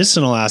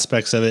medicinal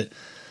aspects of it,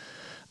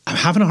 I'm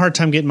having a hard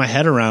time getting my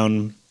head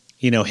around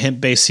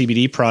hemp-based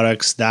CBD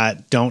products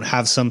that don't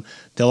have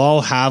they'll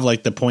all have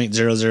like the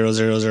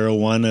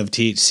 0.00001 of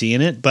THC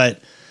in it. But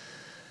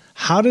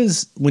how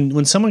does,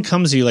 when someone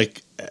comes to you,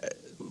 like,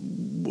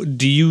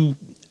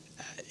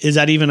 is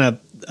that even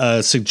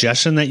a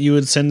suggestion that you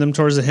would send them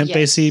towards the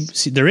hemp-based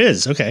CBD? There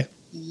is. Okay.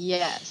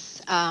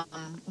 Yes.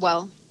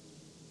 Well,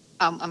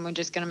 I'm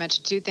just going to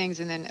mention two things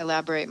and then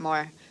elaborate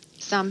more.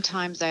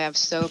 Sometimes I have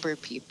sober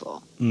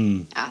people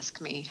ask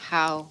me,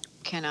 how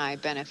can I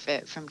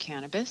benefit from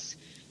cannabis?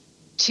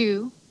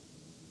 Two,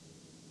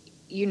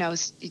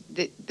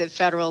 the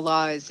federal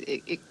law is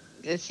a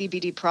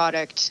CBD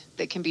product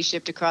that can be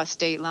shipped across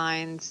state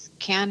lines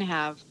can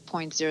have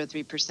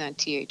 0.03%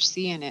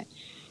 THC in it.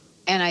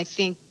 And I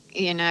think,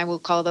 and I will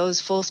call those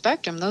full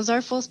spectrum. Those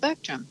are full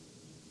spectrum.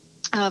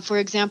 For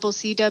example,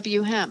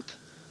 CW hemp.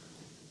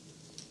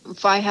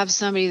 If I have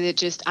somebody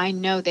that I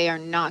know they are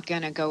not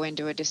going to go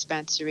into a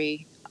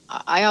dispensary.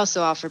 I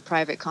also offer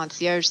private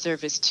concierge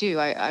service too.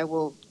 I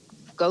will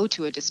go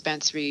to a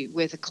dispensary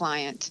with a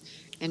client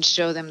and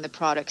show them the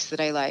products that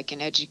I like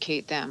and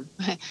educate them.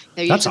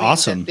 That's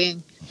awesome.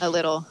 Being a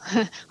little,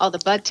 all the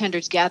bud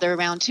tenders gather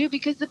around too,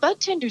 because the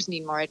bud tenders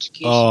need more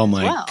education. Oh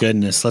my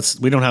goodness.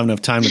 We don't have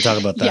enough time to talk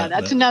about that. Yeah,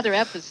 that's another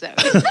episode.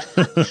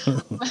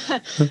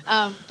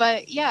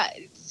 But yeah,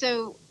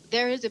 so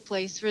there is a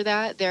place for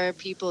that. There are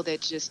people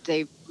that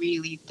they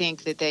really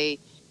think that they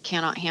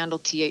cannot handle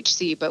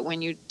THC, but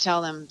when you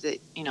tell them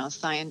that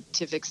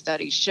scientific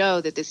studies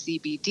show that the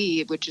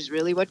CBD, which is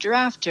really what you're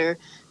after,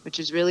 which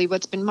is really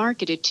what's been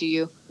marketed to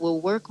you, will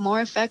work more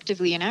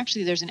effectively, and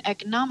actually there's an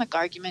economic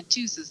argument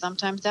too, so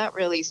sometimes that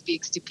really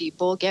speaks to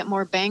people. Get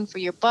more bang for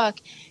your buck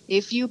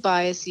if you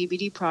buy a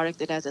CBD product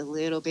that has a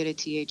little bit of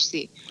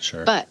THC.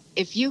 Sure. But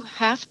if you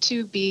have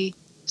to be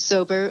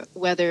sober,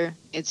 whether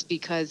it's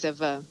because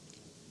of an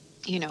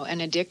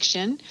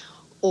addiction,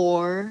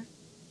 or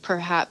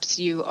perhaps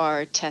you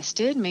are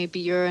tested, maybe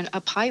you're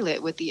a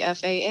pilot with the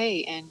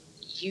FAA and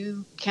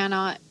you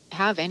cannot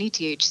have any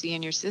THC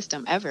in your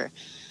system ever.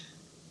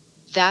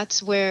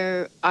 That's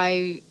where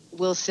I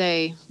will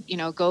say,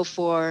 go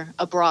for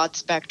a broad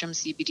spectrum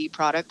CBD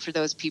product for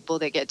those people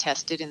that get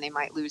tested and they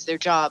might lose their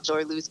jobs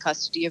or lose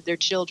custody of their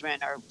children,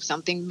 or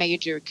something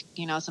major,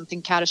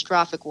 something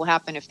catastrophic will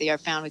happen if they are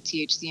found with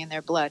THC in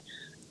their blood.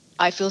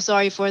 I feel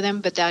sorry for them,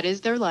 but that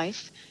is their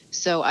life.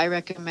 So I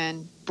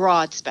recommend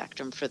broad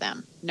spectrum for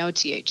them, no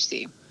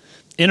THC.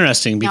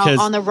 interesting because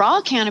now, on the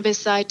raw cannabis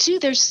side too,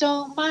 there's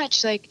so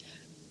much like,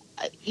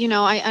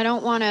 I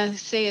don't want to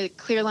say a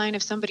clear line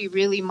if somebody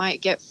really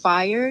might get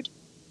fired.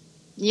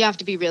 You have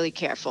to be really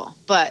careful.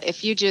 But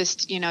if you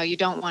just, you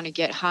don't want to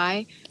get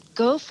high,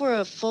 go for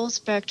a full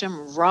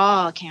spectrum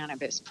raw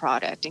cannabis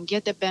product and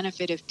get the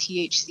benefit of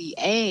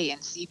THCA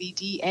and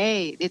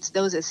CBDA. It's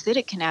those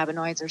acidic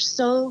cannabinoids are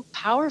so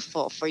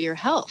powerful for your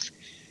health.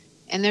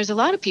 And there's a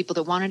lot of people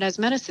that want it as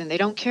medicine. They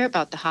don't care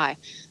about the high.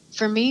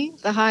 For me,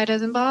 the high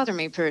doesn't bother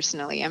me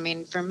personally. I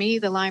mean, for me,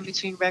 the line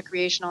between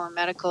recreational and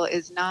medical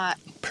is not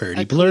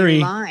pretty blurry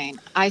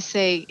line. I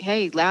say,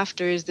 hey,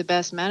 laughter is the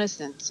best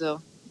medicine.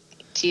 So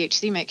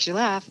THC makes you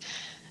laugh.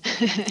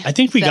 I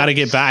think we got to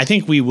get back. I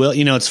think we will.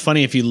 It's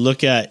funny if you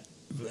look at,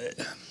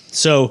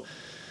 so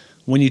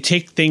when you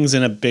take things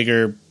in a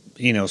bigger,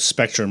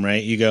 spectrum,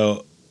 right? You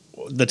go,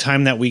 the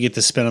time that we get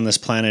to spend on this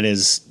planet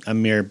is a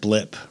mere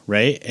blip,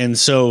 right? And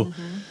so,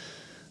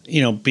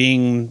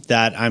 being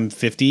that I'm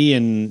 50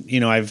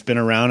 and, I've been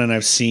around and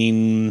I've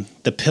seen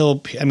the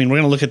pill. I mean, we're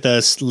going to look at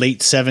the late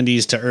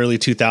 70s to early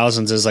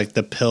 2000s as like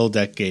the pill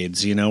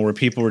decades, where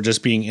people were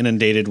just being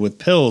inundated with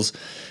pills.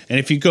 And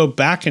if you go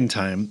back in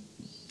time,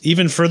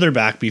 even further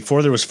back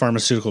before there was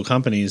pharmaceutical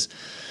companies,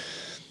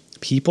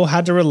 people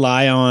had to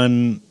rely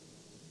on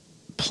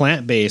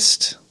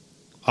plant-based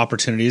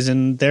opportunities.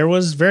 And there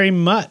was very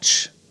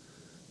much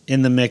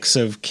in the mix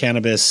of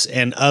cannabis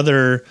and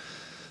other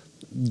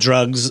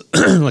drugs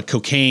like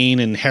cocaine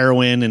and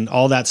heroin and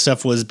all that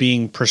stuff was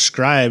being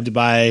prescribed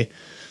by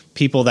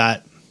people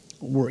that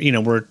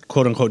were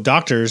quote unquote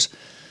doctors.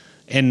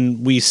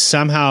 And we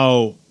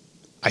somehow,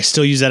 I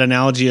still use that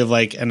analogy of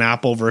like an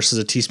apple versus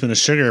a teaspoon of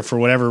sugar for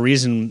whatever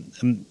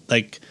reason.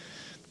 Like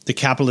the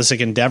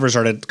capitalistic endeavors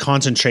are to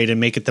concentrate and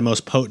make it the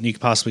most potent you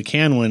possibly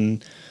can,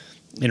 when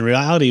in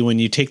reality, when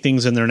you take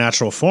things in their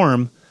natural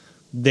form,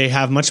 they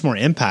have much more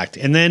impact.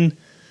 And then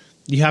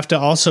you have to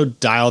also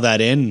dial that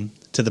in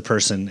to the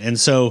person. And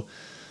so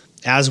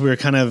as we're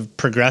kind of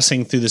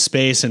progressing through the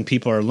space and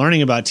people are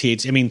learning about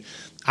THC, I mean,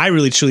 I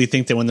really truly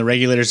think that when the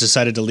regulators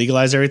decided to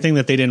legalize everything,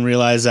 that they didn't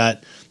realize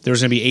that there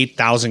was going to be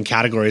 8,000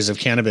 categories of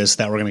cannabis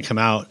that were going to come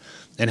out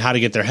and how to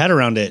get their head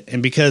around it.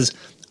 And because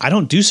I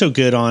don't do so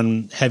good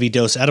on heavy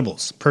dose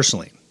edibles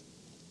personally,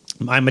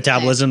 my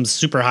metabolism's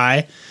super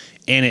high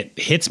and it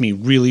hits me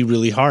really,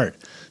 really hard.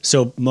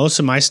 So most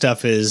of my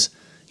stuff is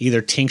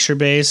either tincture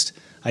based,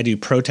 I do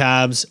pro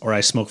tabs, or I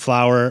smoke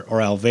flower,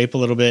 or I'll vape a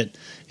little bit.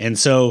 And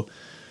so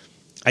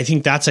I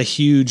think that's a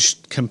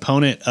huge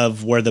component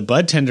of where the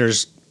bud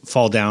tenders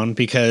fall down,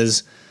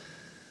 because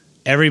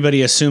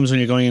everybody assumes when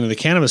you're going into the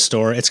cannabis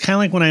store, it's kind of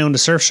like when I owned a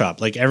surf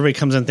shop. Like everybody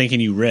comes in thinking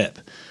you rip,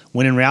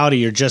 when in reality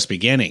you're just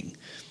beginning.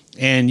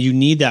 And you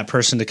need that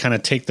person to kind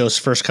of take those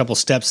first couple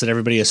steps that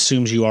everybody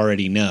assumes you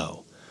already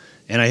know.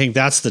 And I think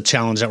that's the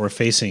challenge that we're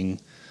facing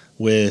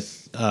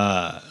with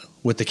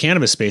the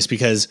cannabis space,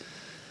 because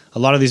a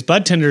lot of these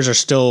bud tenders are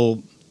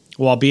still,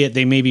 well, albeit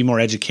they may be more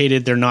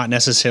educated, they're not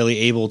necessarily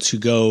able to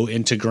go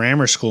into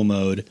grammar school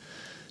mode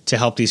to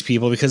help these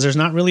people, because there's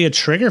not really a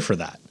trigger for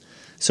that.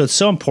 So it's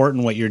so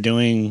important what you're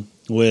doing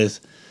with,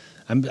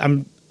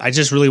 I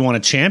just really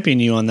want to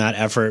champion you on that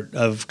effort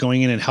of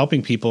going in and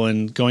helping people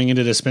and going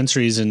into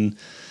dispensaries and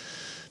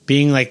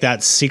being like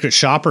that secret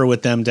shopper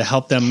with them to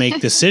help them make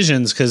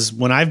decisions. Because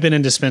when I've been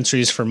in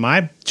dispensaries for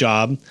my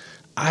job,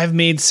 I've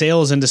made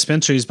sales in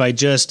dispensaries by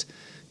just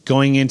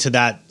going into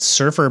that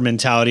surfer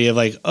mentality of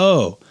like,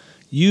 oh,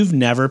 you've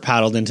never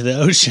paddled into the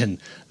ocean.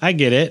 I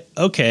get it.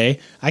 Okay.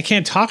 I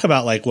can't talk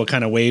about like what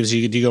kind of waves do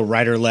you go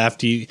right or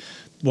left?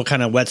 What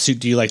kind of wetsuit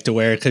do you like to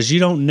wear? Because you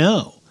don't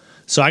know.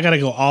 So I got to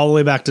go all the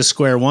way back to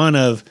square one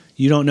of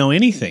you don't know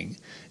anything.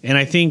 And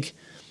I think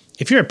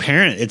if you're a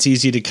parent, it's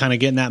easy to kind of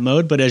get in that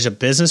mode. But as a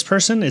business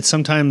person, it's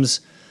sometimes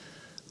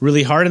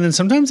really hard. And then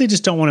sometimes they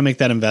just don't want to make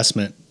that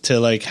investment to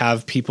like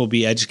have people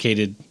be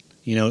educated,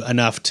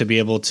 enough to be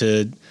able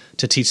to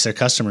teach their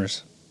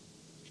customers.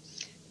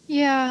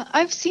 Yeah,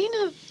 I've seen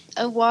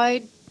a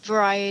wide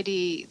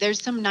variety.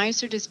 There's some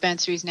nicer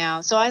dispensaries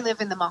now. So I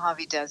live in the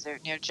Mojave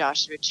Desert near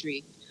Joshua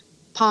Tree.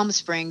 Palm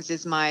Springs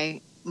is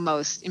my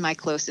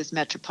closest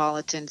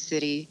metropolitan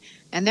city.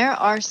 And there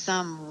are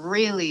some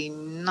really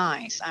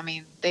nice, I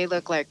mean, they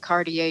look like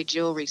Cartier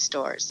jewelry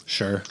stores.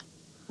 Sure.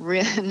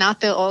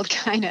 Not the old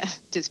kind of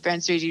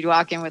dispensaries you'd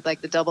walk in with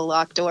like the double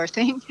lock door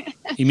thing.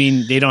 You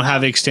mean they don't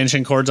have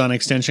extension cords on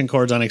extension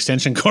cords on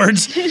extension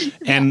cords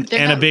and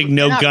a big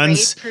no gun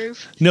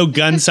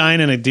sign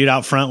and a dude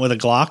out front with a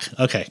Glock?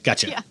 Okay,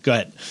 gotcha. Yeah. Go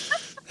ahead.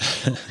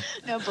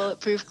 No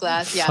bulletproof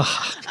glass. Yeah.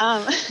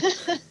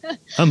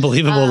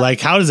 Unbelievable. Like,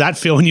 how does that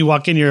feel when you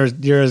walk in?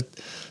 You're a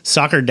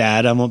soccer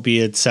dad. I won't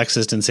be a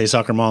sexist and say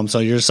soccer mom. So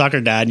you're a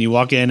soccer dad and you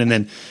walk in and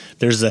then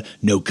there's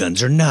no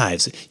guns or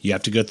knives. You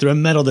have to go through a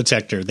metal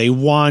detector. They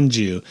wand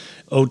you.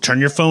 Oh, turn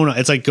your phone on.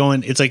 It's like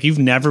if you've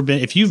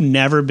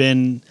never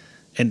been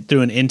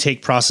through an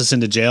intake process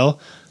into jail,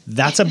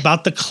 that's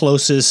about the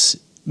closest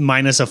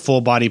minus a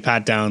full body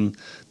pat down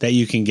that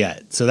you can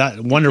get.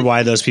 So wonder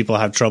why those people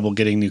have trouble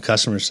getting new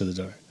customers to the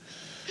door.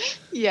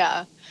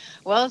 Yeah.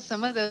 Well,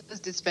 some of those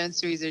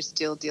dispensaries are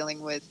still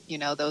dealing with,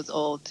 those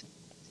old,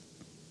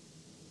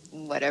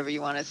 whatever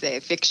you want to say,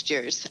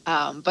 fixtures.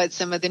 But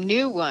some of the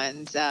new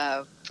ones,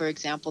 for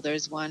example,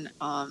 there's one,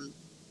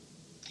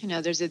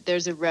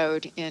 there's a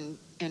road in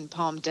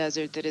Palm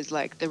Desert that is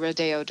like the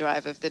Rodeo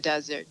Drive of the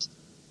desert.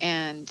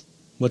 And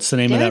what's the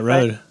name of that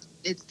road?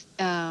 It's,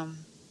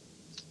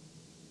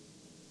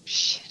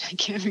 shit, I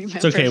can't remember.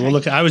 It's okay. Well,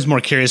 look, I was more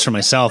curious for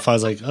myself. I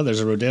was like, oh, there's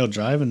a Rodeo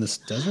Drive in this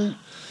desert?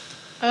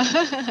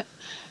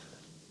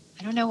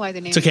 I don't know why the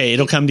name. It's okay.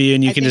 It'll come to you,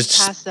 and you can just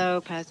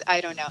Paso.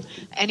 I don't know.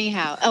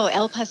 Anyhow,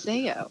 El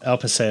Paseo. El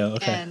Paseo.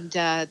 Okay. And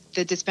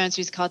the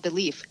dispensary is called The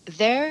Leaf.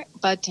 Their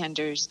bud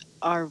tenders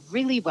are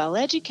really well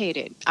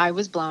educated. I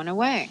was blown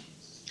away.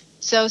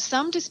 So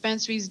some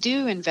dispensaries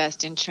do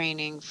invest in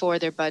training for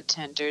their bud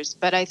tenders,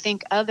 but I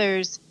think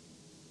others,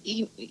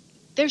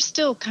 they're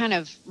still kind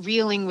of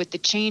reeling with the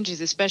changes,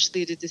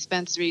 especially the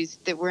dispensaries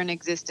that were in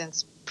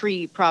existence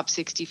pre-Prop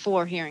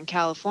 64 here in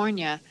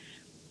California.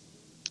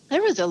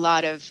 There was a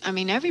lot of,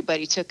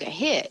 everybody took a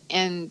hit.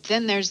 And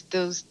then there's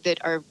those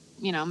that are,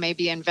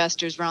 maybe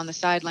investors were on the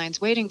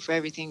sidelines waiting for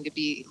everything to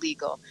be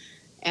legal.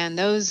 And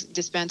those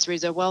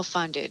dispensaries are well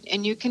funded.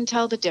 And you can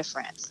tell the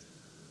difference.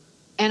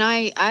 And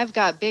I've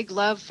got big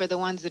love for the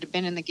ones that have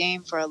been in the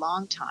game for a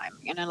long time.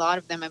 And a lot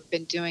of them have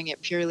been doing it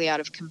purely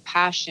out of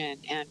compassion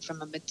and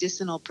from a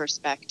medicinal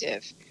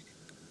perspective.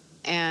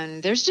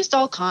 And there's just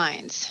all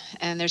kinds.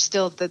 And there's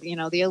still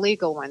the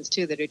illegal ones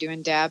too that are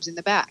doing dabs in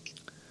the back.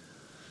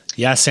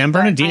 Yeah, San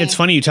Bernardino. It's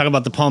funny you talk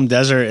about the Palm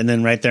Desert, and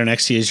then right there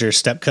next to you is your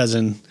step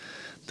cousin,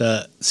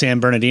 the San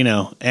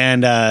Bernardino,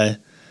 and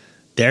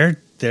they're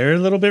a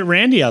little bit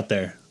randy out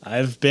there.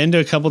 I've been to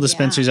a couple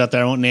dispensaries out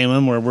there. I won't name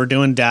them, where we're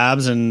doing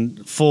dabs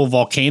and full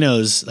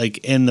volcanoes like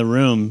in the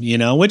room.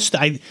 Which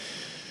I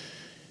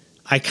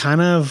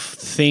kind of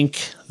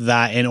think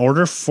that in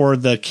order for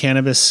the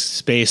cannabis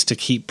space to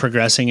keep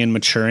progressing and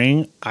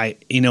maturing,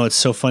 it's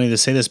so funny to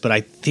say this, but I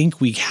think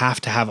we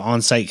have to have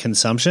on-site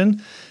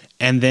consumption.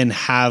 And then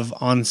have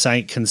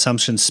on-site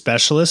consumption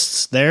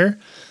specialists there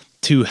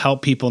to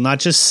help people not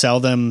just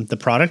sell them the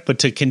product, but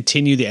to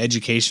continue the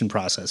education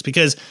process.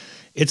 Because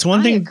it's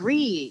one thing. I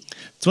agree.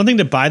 It's one thing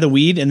to buy the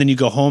weed and then you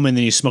go home and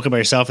then you smoke it by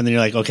yourself and then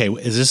you're like, okay,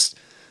 is this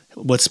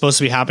what's supposed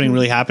to be happening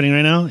really happening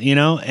right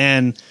now?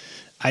 And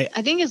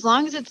I think as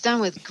long as it's done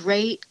with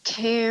great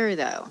care,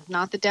 though,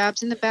 not the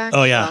dabs in the back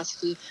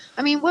philosophy.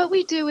 What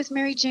we do with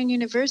Mary Jane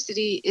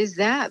University is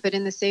that, but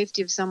in the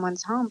safety of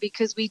someone's home,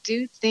 because we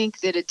do think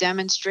that a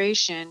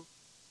demonstration,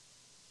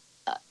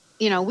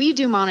 we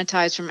do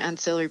monetize from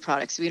ancillary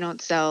products. We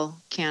don't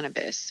sell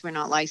cannabis. We're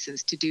not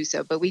licensed to do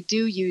so, but we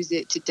do use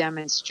it to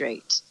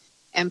demonstrate.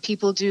 And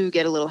people do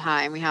get a little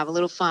high and we have a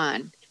little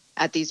fun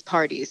at these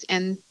parties,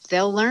 and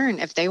they'll learn.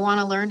 If they want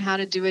to learn how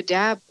to do a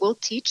dab, we'll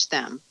teach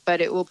them,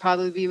 but it will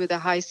probably be with a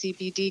high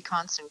CBD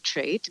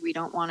concentrate. We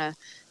don't want to,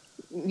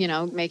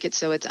 make it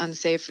so it's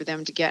unsafe for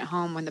them to get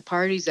home when the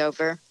party's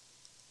over.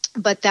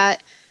 But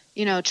that,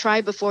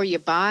 try before you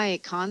buy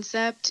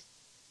concept,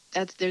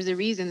 there's a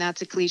reason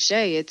that's a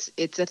cliche.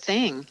 It's a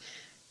thing.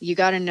 You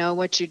got to know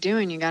what you're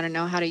doing. You got to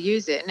know how to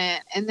use it.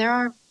 And there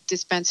are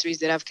dispensaries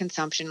that have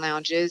consumption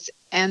lounges,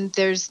 and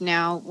there's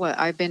now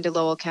I've been to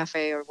Lowell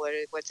Cafe, or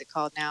what's it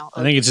called now?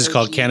 I think it's just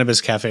called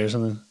Cannabis Cafe or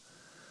something.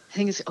 I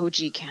think it's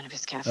OG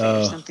Cannabis Cafe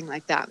or something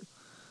like that.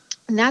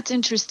 And that's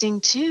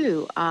interesting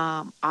too.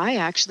 I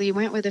actually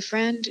went with a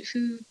friend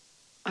who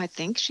I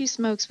think she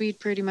smokes weed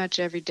pretty much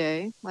every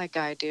day, like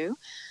I do.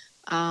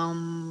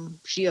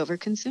 She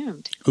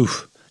overconsumed.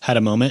 Oof, had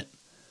a moment.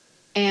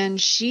 And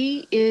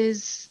she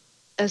is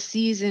a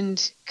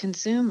seasoned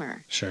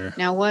consumer. Sure.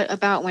 Now, what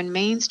about when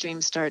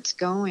mainstream starts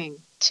going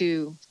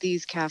to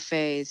these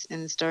cafes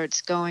and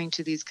starts going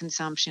to these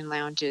consumption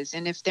lounges?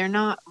 And if there's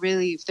not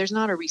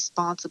a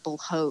responsible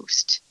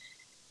host,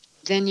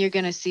 then you're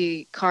going to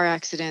see car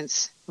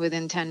accidents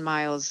within 10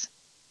 miles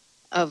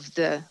of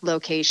the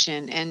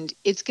location. And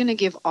it's going to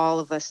give all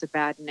of us a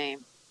bad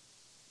name.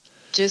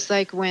 Just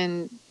like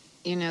when,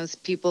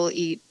 people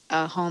eat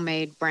a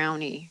homemade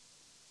brownie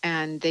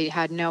and they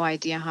had no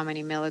idea how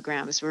many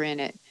milligrams were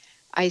in it.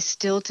 I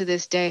still to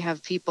this day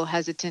have people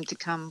hesitant to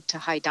come to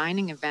high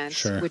dining events,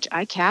 sure, which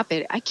I cap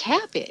it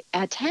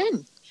at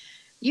 10.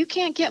 You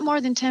can't get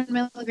more than 10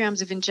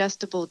 milligrams of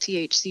ingestible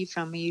THC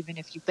from me, even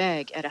if you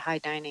beg at a high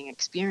dining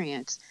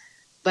experience.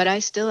 But I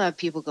still have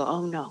people go,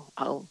 oh no,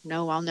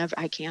 I'll never,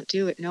 I can't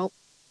do it. Nope.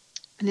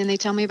 And then they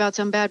tell me about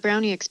some bad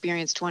brownie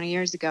experience 20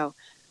 years ago.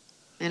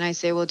 And I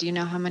say, well, do you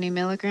know how many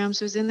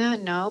milligrams was in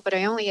that? No, but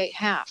I only ate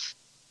half.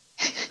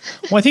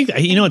 Well, I think,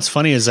 what's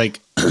funny is like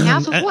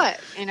half of what,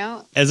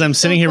 as I'm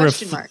sitting here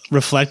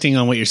reflecting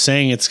on what you're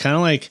saying, it's kind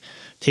of like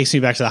takes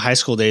me back to the high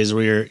school days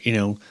where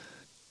you're,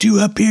 do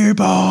a beer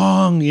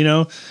bong,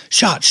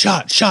 shot.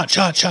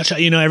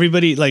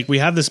 Everybody, like, we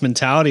have this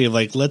mentality of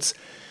like, let's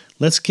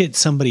get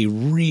somebody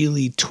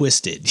really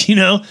twisted,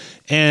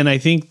 and I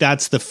think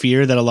that's the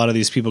fear that a lot of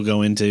these people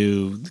go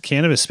into the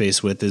cannabis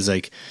space with is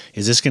like,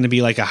 is this going to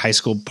be like a high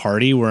school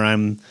party where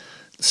I'm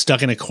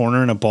stuck in a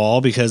corner in a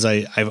ball because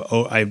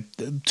I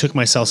took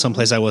myself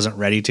someplace I wasn't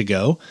ready to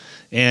go.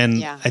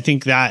 And I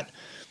think that's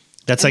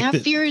and like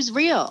that fear is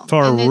real.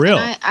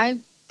 Real.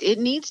 It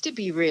needs to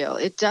be real.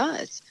 It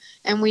does.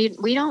 And we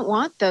don't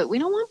want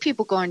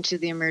people going to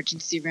the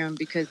emergency room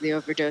because they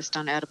overdosed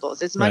on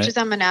edibles. As much as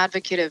I'm an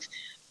advocate of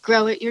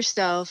grow it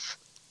yourself,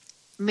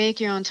 make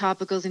your own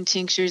topicals and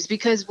tinctures,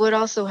 because what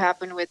also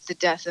happened with the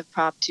death of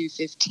Prop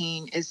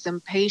 215 is some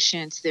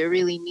patients that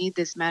really need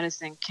this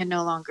medicine can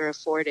no longer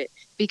afford it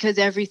because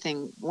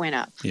everything went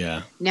up.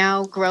 Yeah.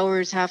 Now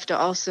growers have to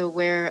also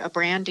wear a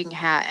branding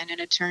hat and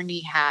an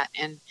attorney hat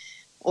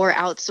or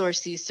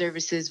outsource these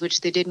services,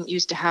 which they didn't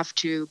used to have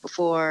to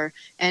before.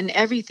 And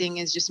everything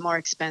is just more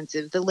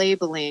expensive, the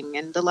labeling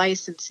and the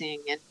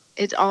licensing, and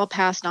it's all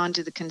passed on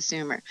to the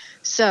consumer.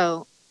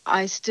 So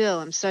I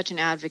still am such an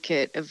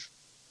advocate of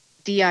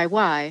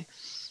DIY,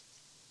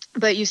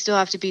 but you still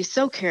have to be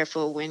so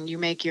careful when you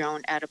make your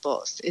own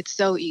edibles. It's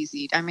so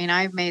easy. I mean,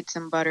 I made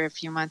some butter a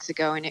few months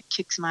ago and it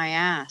kicks my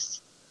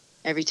ass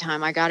every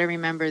time. I got to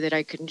remember that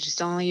I can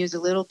just only use a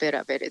little bit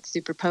of it. It's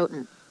super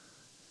potent.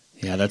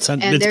 Yeah, it's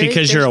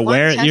because you're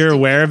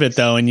aware of it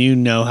though, and you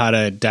know how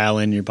to dial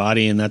in your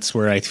body. And that's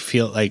where I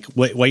feel like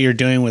what you're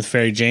doing with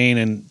Fairy Jane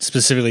and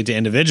specifically to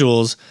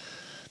individuals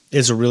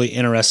is a really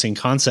interesting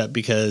concept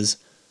because,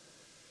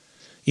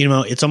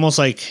 it's almost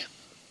like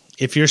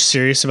if you're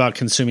serious about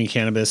consuming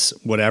cannabis,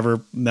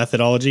 whatever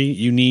methodology,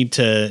 you need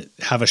to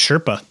have a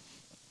Sherpa.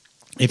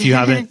 If you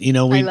haven't,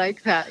 I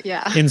like that.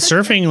 Yeah. In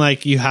surfing,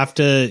 like you have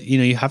to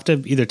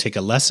either take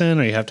a lesson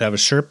or you have to have a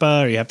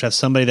Sherpa or you have to have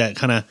somebody that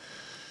kind of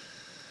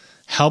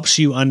helps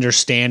you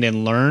understand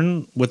and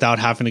learn without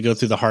having to go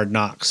through the hard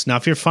knocks. Now,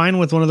 if you're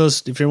one of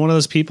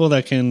those people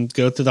that can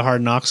go through the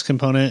hard knocks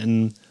component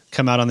and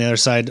come out on the other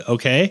side,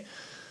 okay,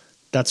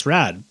 that's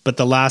rad. But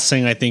the last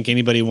thing I think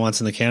anybody wants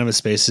in the cannabis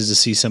space is to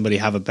see somebody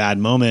have a bad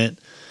moment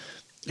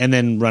and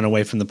then run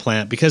away from the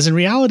plant. Because in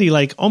reality,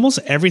 like almost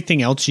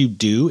everything else you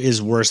do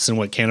is worse than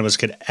what cannabis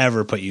could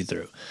ever put you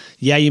through.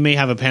 Yeah, you may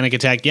have a panic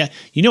attack. Yeah,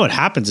 what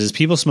happens is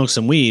people smoke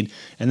some weed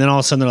and then all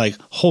of a sudden they're like,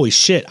 holy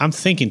shit, I'm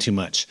thinking too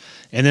much.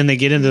 And then they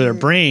get into their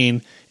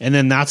brain, and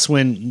then that's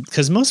when,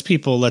 because most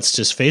people, let's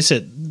just face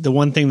it, the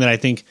one thing that I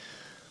think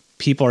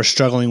people are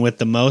struggling with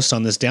the most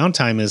on this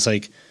downtime is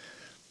like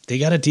they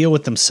got to deal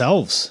with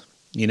themselves.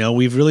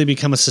 We've really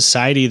become a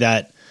society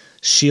that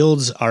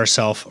shields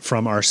ourselves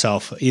from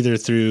ourselves, either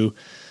through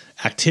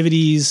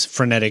activities,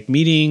 frenetic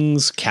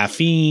meetings,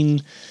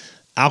 caffeine,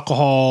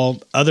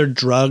 alcohol, other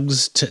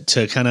drugs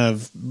to kind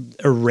of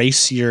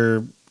erase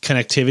your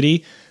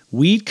connectivity.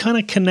 Weed kind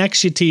of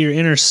connects you to your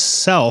inner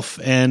self.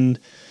 And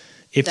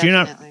if you're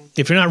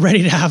not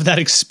ready to have that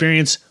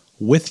experience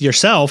with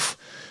yourself,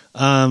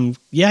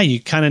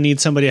 you kind of need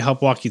somebody to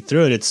help walk you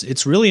through it.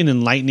 It's really an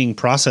enlightening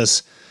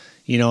process.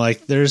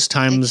 Like there's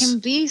times it can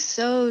be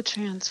so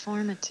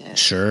transformative.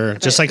 Sure.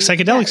 Just like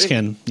psychedelics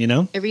can,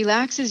 It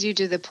relaxes you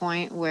to the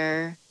point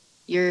where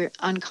your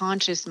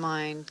unconscious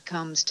mind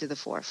comes to the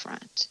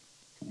forefront.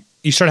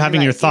 You start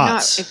having your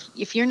thoughts.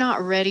 If you're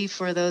not ready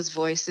for those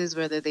voices,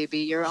 whether they be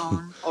your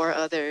own or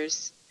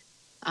others,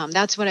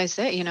 that's what I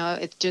say.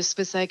 It's just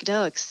with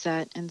psychedelics,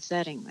 set and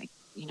setting. Like,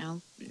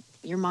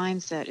 your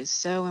mindset is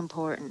so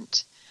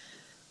important.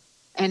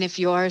 And if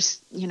you are,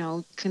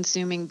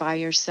 consuming by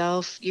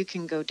yourself, you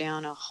can go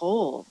down a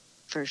hole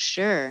for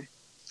sure.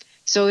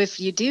 So if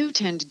you do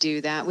tend to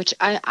do that, which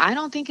I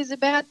don't think is a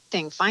bad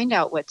thing, find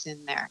out what's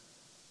in there.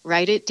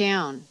 Write it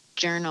down.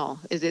 Journal.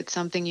 Is it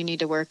something you need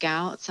to work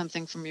out?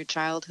 Something from your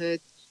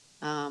childhood?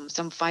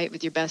 Some fight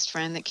with your best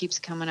friend that keeps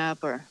coming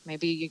up? Or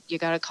maybe you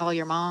got to call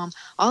your mom?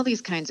 All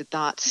these kinds of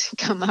thoughts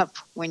come up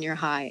when you're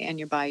high and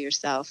you're by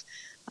yourself.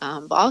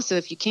 But also,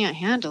 if you can't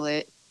handle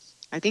it,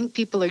 I think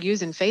people are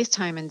using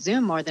FaceTime and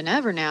Zoom more than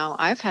ever now.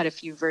 I've had a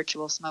few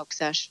virtual smoke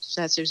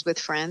sessions with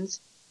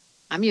friends.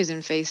 I'm using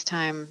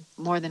FaceTime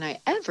more than I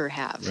ever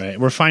have. Right.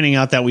 We're finding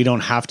out that we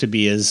don't have to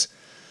be as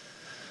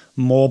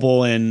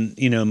mobile and,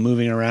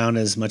 moving around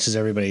as much as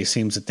everybody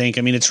seems to think.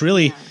 I mean, it's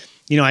really,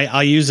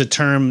 I'll use a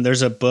term.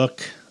 There's a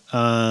book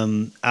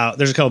out.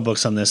 There's a couple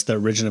books on this, The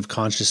Origin of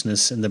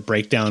Consciousness and the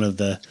breakdown of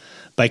the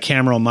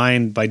bicameral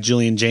mind by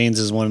Julian Jaynes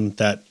is one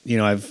that,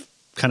 I've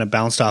kind of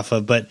bounced off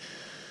of, but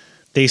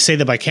they say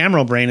the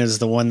bicameral brain is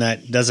the one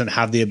that doesn't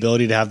have the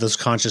ability to have those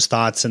conscious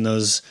thoughts and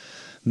those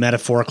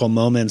metaphorical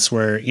moments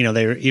where,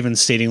 they were even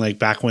stating like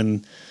back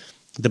when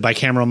the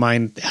bicameral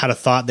mind had a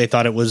thought, they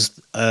thought it was,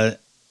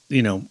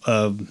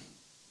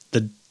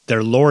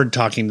 their Lord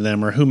talking to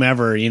them or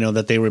whomever,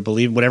 that they were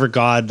believing, whatever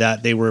God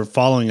that they were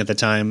following at the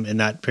time in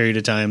that period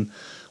of time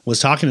was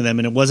talking to them.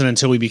 And it wasn't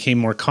until we became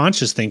more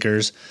conscious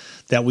thinkers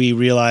that we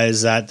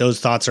realized that those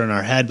thoughts are in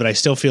our head. But I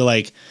still feel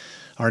like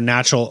our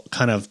natural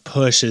kind of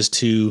push is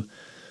to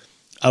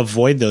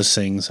avoid those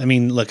things. I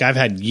mean, look, I've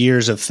had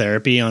years of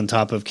therapy on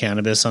top of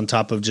cannabis, on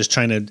top of just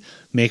trying to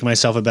make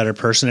myself a better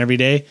person every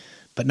day.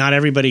 But not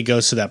everybody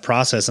goes through that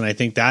process. And I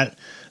think that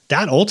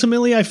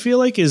ultimately, I feel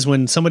like, is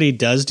when somebody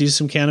does do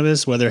some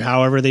cannabis,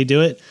 however they do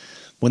it,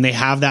 when they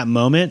have that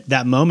moment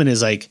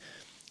is like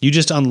you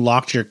just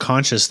unlocked your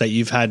conscious that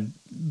you've had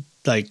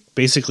like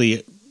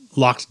basically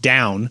locked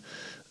down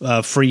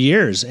for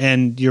years.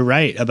 And you're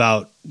right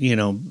about,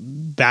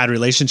 bad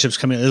relationships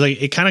coming.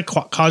 Like it kind of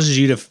causes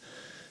you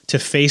to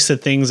face the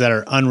things that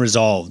are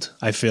unresolved.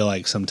 I feel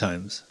like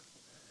sometimes.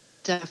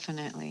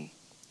 Definitely.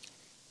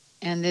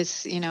 And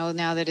this,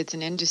 now that it's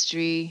an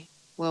industry,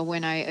 well,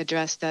 when I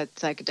addressed that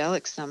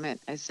psychedelic summit,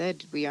 I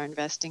said we are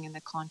investing in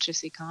the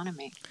conscious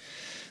economy.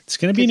 It's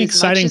going to be an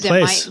exciting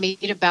place. It might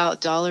be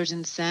about dollars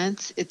and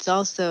cents. It's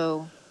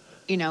also,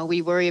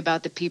 we worry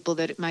about the people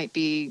that it might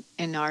be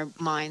in our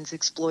minds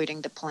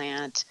exploiting the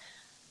plant.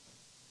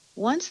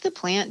 Once the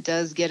plant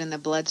does get in the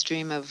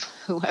bloodstream of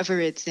whoever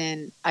it's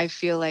in, I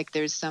feel like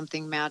there's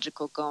something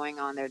magical going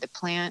on there. The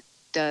plant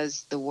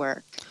does the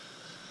work.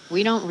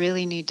 We don't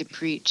really need to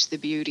preach the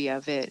beauty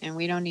of it, and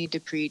we don't need to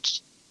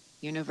preach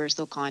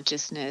universal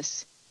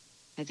consciousness.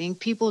 I think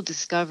people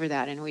discover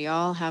that, and we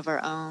all have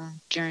our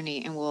own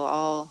journey, and we'll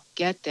all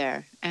get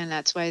there. And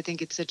that's why I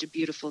think it's such a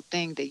beautiful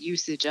thing that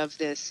usage of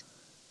this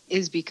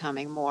is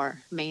becoming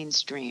more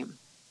mainstream.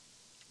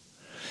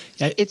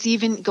 It's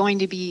even going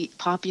to be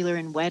popular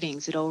in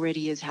weddings. It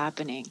already is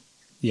happening.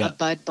 Yeah. A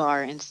bud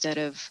bar instead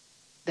of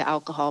the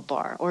alcohol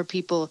bar. Or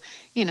people,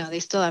 they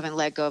still haven't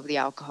let go of the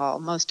alcohol.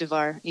 Most of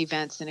our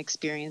events and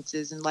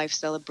experiences and life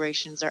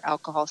celebrations are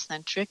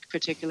alcohol-centric,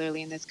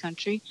 particularly in this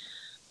country.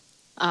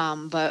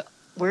 But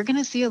we're going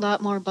to see a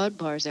lot more bud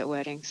bars at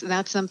weddings. And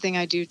that's something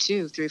I do,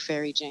 too, through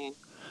Fairy Jane.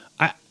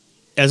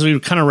 As we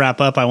kind of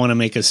wrap up, I want to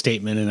make a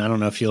statement, and I don't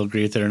know if you'll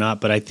agree with it or not,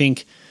 but I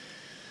think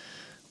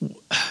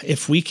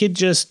if we could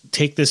just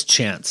take this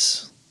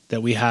chance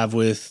that we have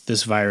with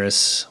this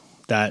virus,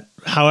 that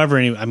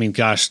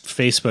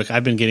Facebook,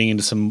 I've been getting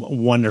into some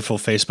wonderful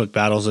Facebook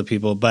battles with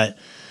people, but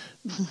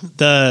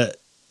we're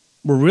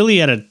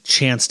really at a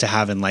chance to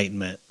have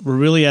enlightenment. We're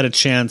really at a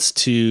chance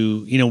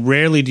to,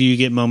 rarely do you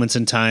get moments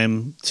in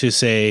time to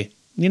say,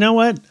 you know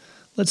what,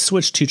 let's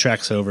switch 2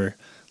 tracks over.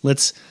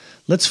 Let's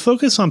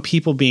focus on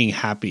people being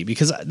happy,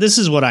 because this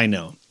is what I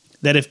know,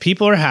 that if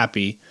people are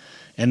happy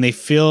and they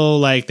feel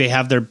like they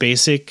have their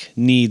basic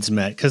needs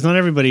met, because not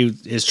everybody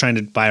is trying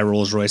to buy a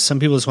Rolls Royce. Some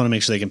people just want to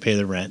make sure they can pay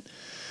the rent,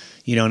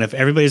 and if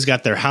everybody's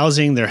got their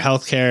housing, their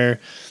healthcare,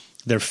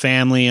 their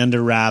family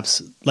under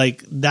wraps,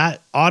 like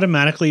that,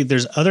 automatically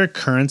there's other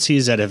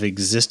currencies that have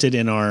existed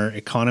in our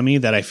economy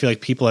that I feel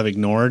like people have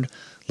ignored,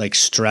 like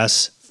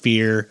stress,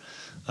 fear,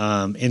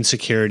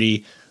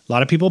 insecurity. A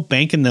lot of people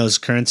bank in those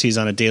currencies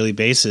on a daily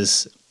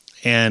basis,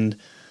 and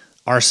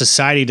our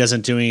society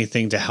doesn't do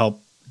anything to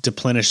help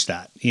deplenish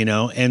that,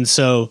 And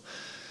so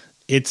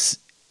it's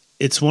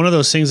one of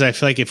those things I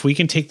feel like if we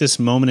can take this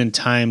moment in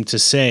time to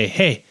say,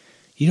 hey,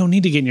 you don't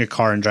need to get in your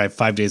car and drive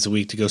 5 days a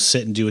week to go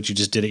sit and do what you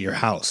just did at your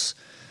house.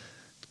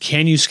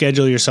 Can you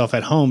schedule yourself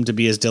at home to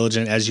be as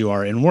diligent as you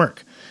are in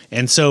work?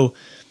 And so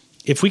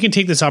if we can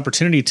take this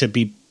opportunity to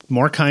be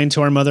more kind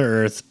to our Mother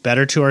Earth,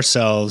 better to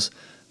ourselves,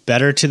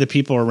 better to the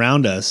people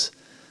around us,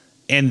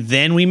 and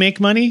then we make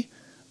money,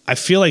 I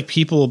feel like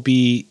people will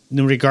be,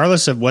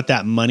 regardless of what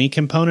that money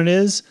component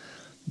is,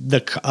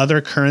 the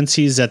other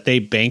currencies that they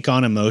bank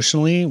on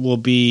emotionally will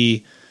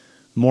be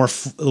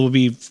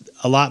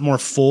a lot more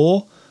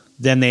full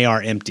than they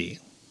are empty.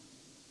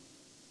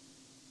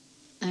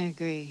 I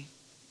agree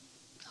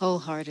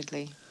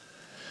wholeheartedly.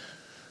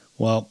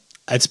 Well,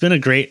 it's been a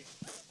great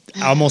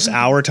almost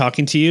hour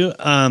talking to you.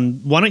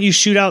 Why don't you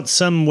shoot out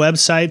some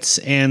websites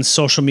and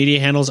social media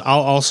handles? I'll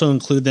also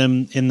include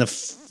them in the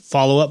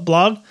follow-up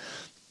blog,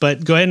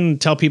 but go ahead and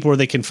tell people where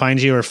they can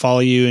find you or follow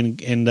you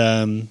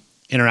and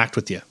interact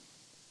with you.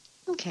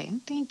 Okay,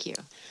 thank you.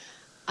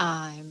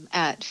 I'm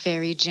at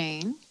Fairy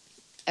Jane,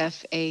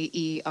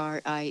 FAERIE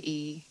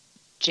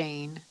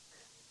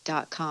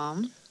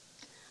Jane.com.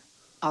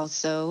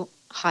 Also,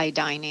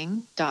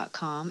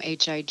 highdining.com,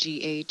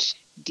 HIGHDINING.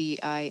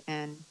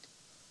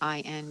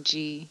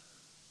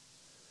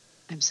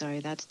 I'm sorry,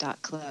 that's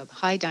 .club.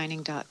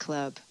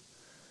 highdining.club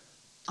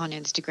on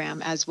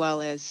Instagram as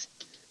well as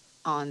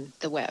on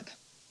the web.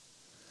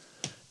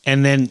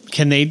 And then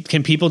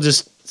can people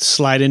just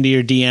slide into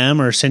your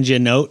DM or send you a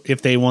note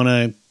if they want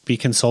to be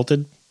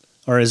consulted?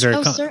 Or is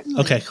there certainly.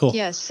 Okay, cool.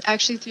 Yes,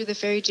 actually through the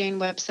Fairy Jane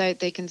website,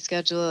 they can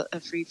schedule a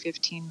free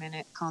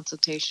 15-minute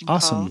consultation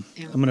awesome.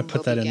 call. I'm going to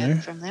put that in there.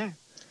 From there.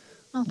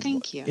 Oh,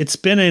 thank you. It's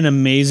been an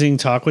amazing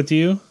talk with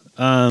you.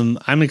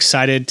 I'm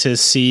excited to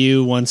see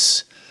you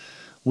once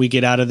we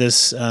get out of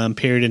this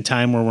period in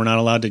time where we're not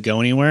allowed to go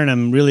anywhere. And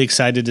I'm really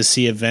excited to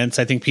see events.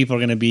 I think you're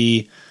going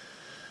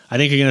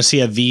to see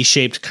a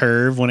V-shaped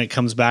curve when it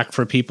comes back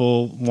for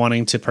people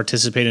wanting to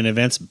participate in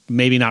events.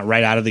 Maybe not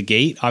right out of the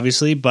gate,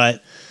 obviously,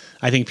 but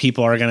I think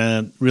people are going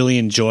to really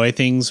enjoy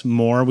things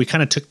more. We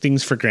kind of took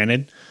things for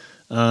granted.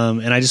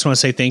 And I just want to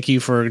say thank you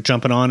for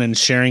jumping on and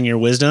sharing your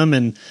wisdom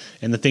and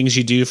the things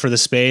you do for the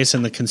space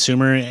and the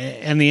consumer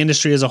and the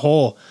industry as a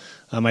whole.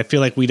 I feel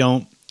like we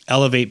don't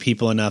elevate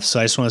people enough. So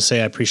I just want to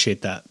say I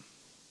appreciate that.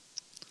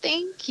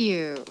 Thank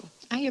you.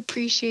 I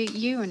appreciate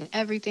you and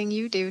everything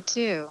you do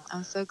too.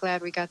 I'm so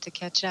glad we got to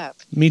catch up.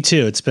 Me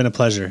too. It's been a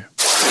pleasure.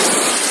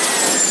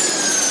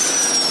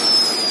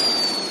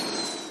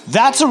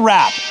 That's a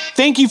wrap.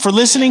 thank you for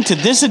listening to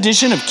this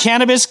edition of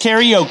Cannabis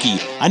Karaoke,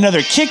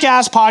 another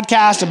kick-ass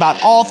podcast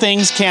about all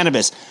things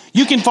cannabis.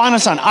 You can find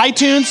us on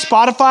iTunes,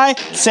 Spotify,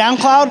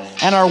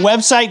 SoundCloud, and our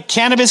website,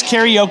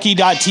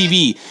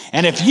 cannabiskaraoke.tv.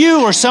 And if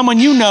you or someone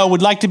you know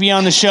would like to be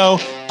on the show,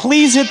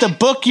 please hit the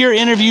book your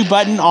interview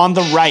button on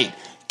the right.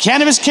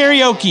 Cannabis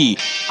Karaoke.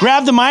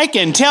 Grab the mic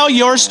and tell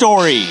your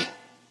story.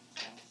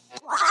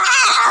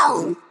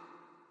 Wow!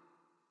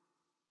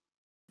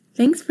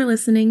 Thanks for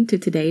listening to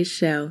today's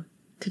show.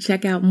 To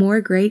check out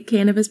more great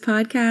cannabis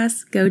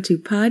podcasts, go to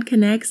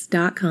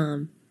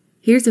podconnects.com.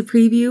 Here's a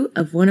preview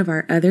of one of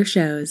our other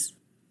shows.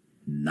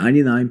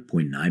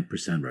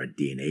 99.9% of our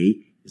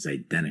DNA is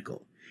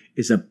identical.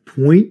 It's a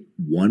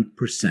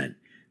 0.1%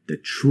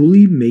 that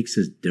truly makes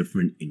us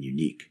different and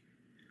unique.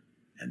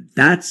 And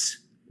that's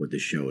what the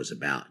show is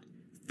about.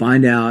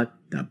 Find out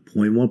that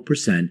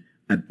 0.1%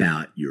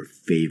 about your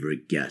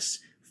favorite guests.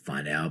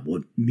 Find out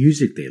what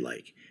music they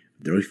like,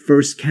 their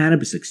first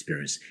cannabis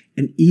experience,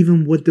 and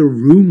even what their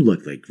room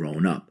looked like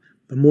growing up.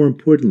 But more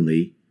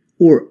importantly,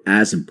 or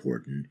as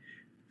important,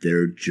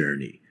 their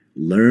journey.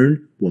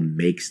 Learn what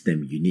makes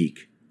them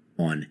unique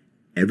on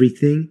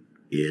Everything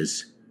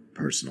is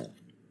Personal.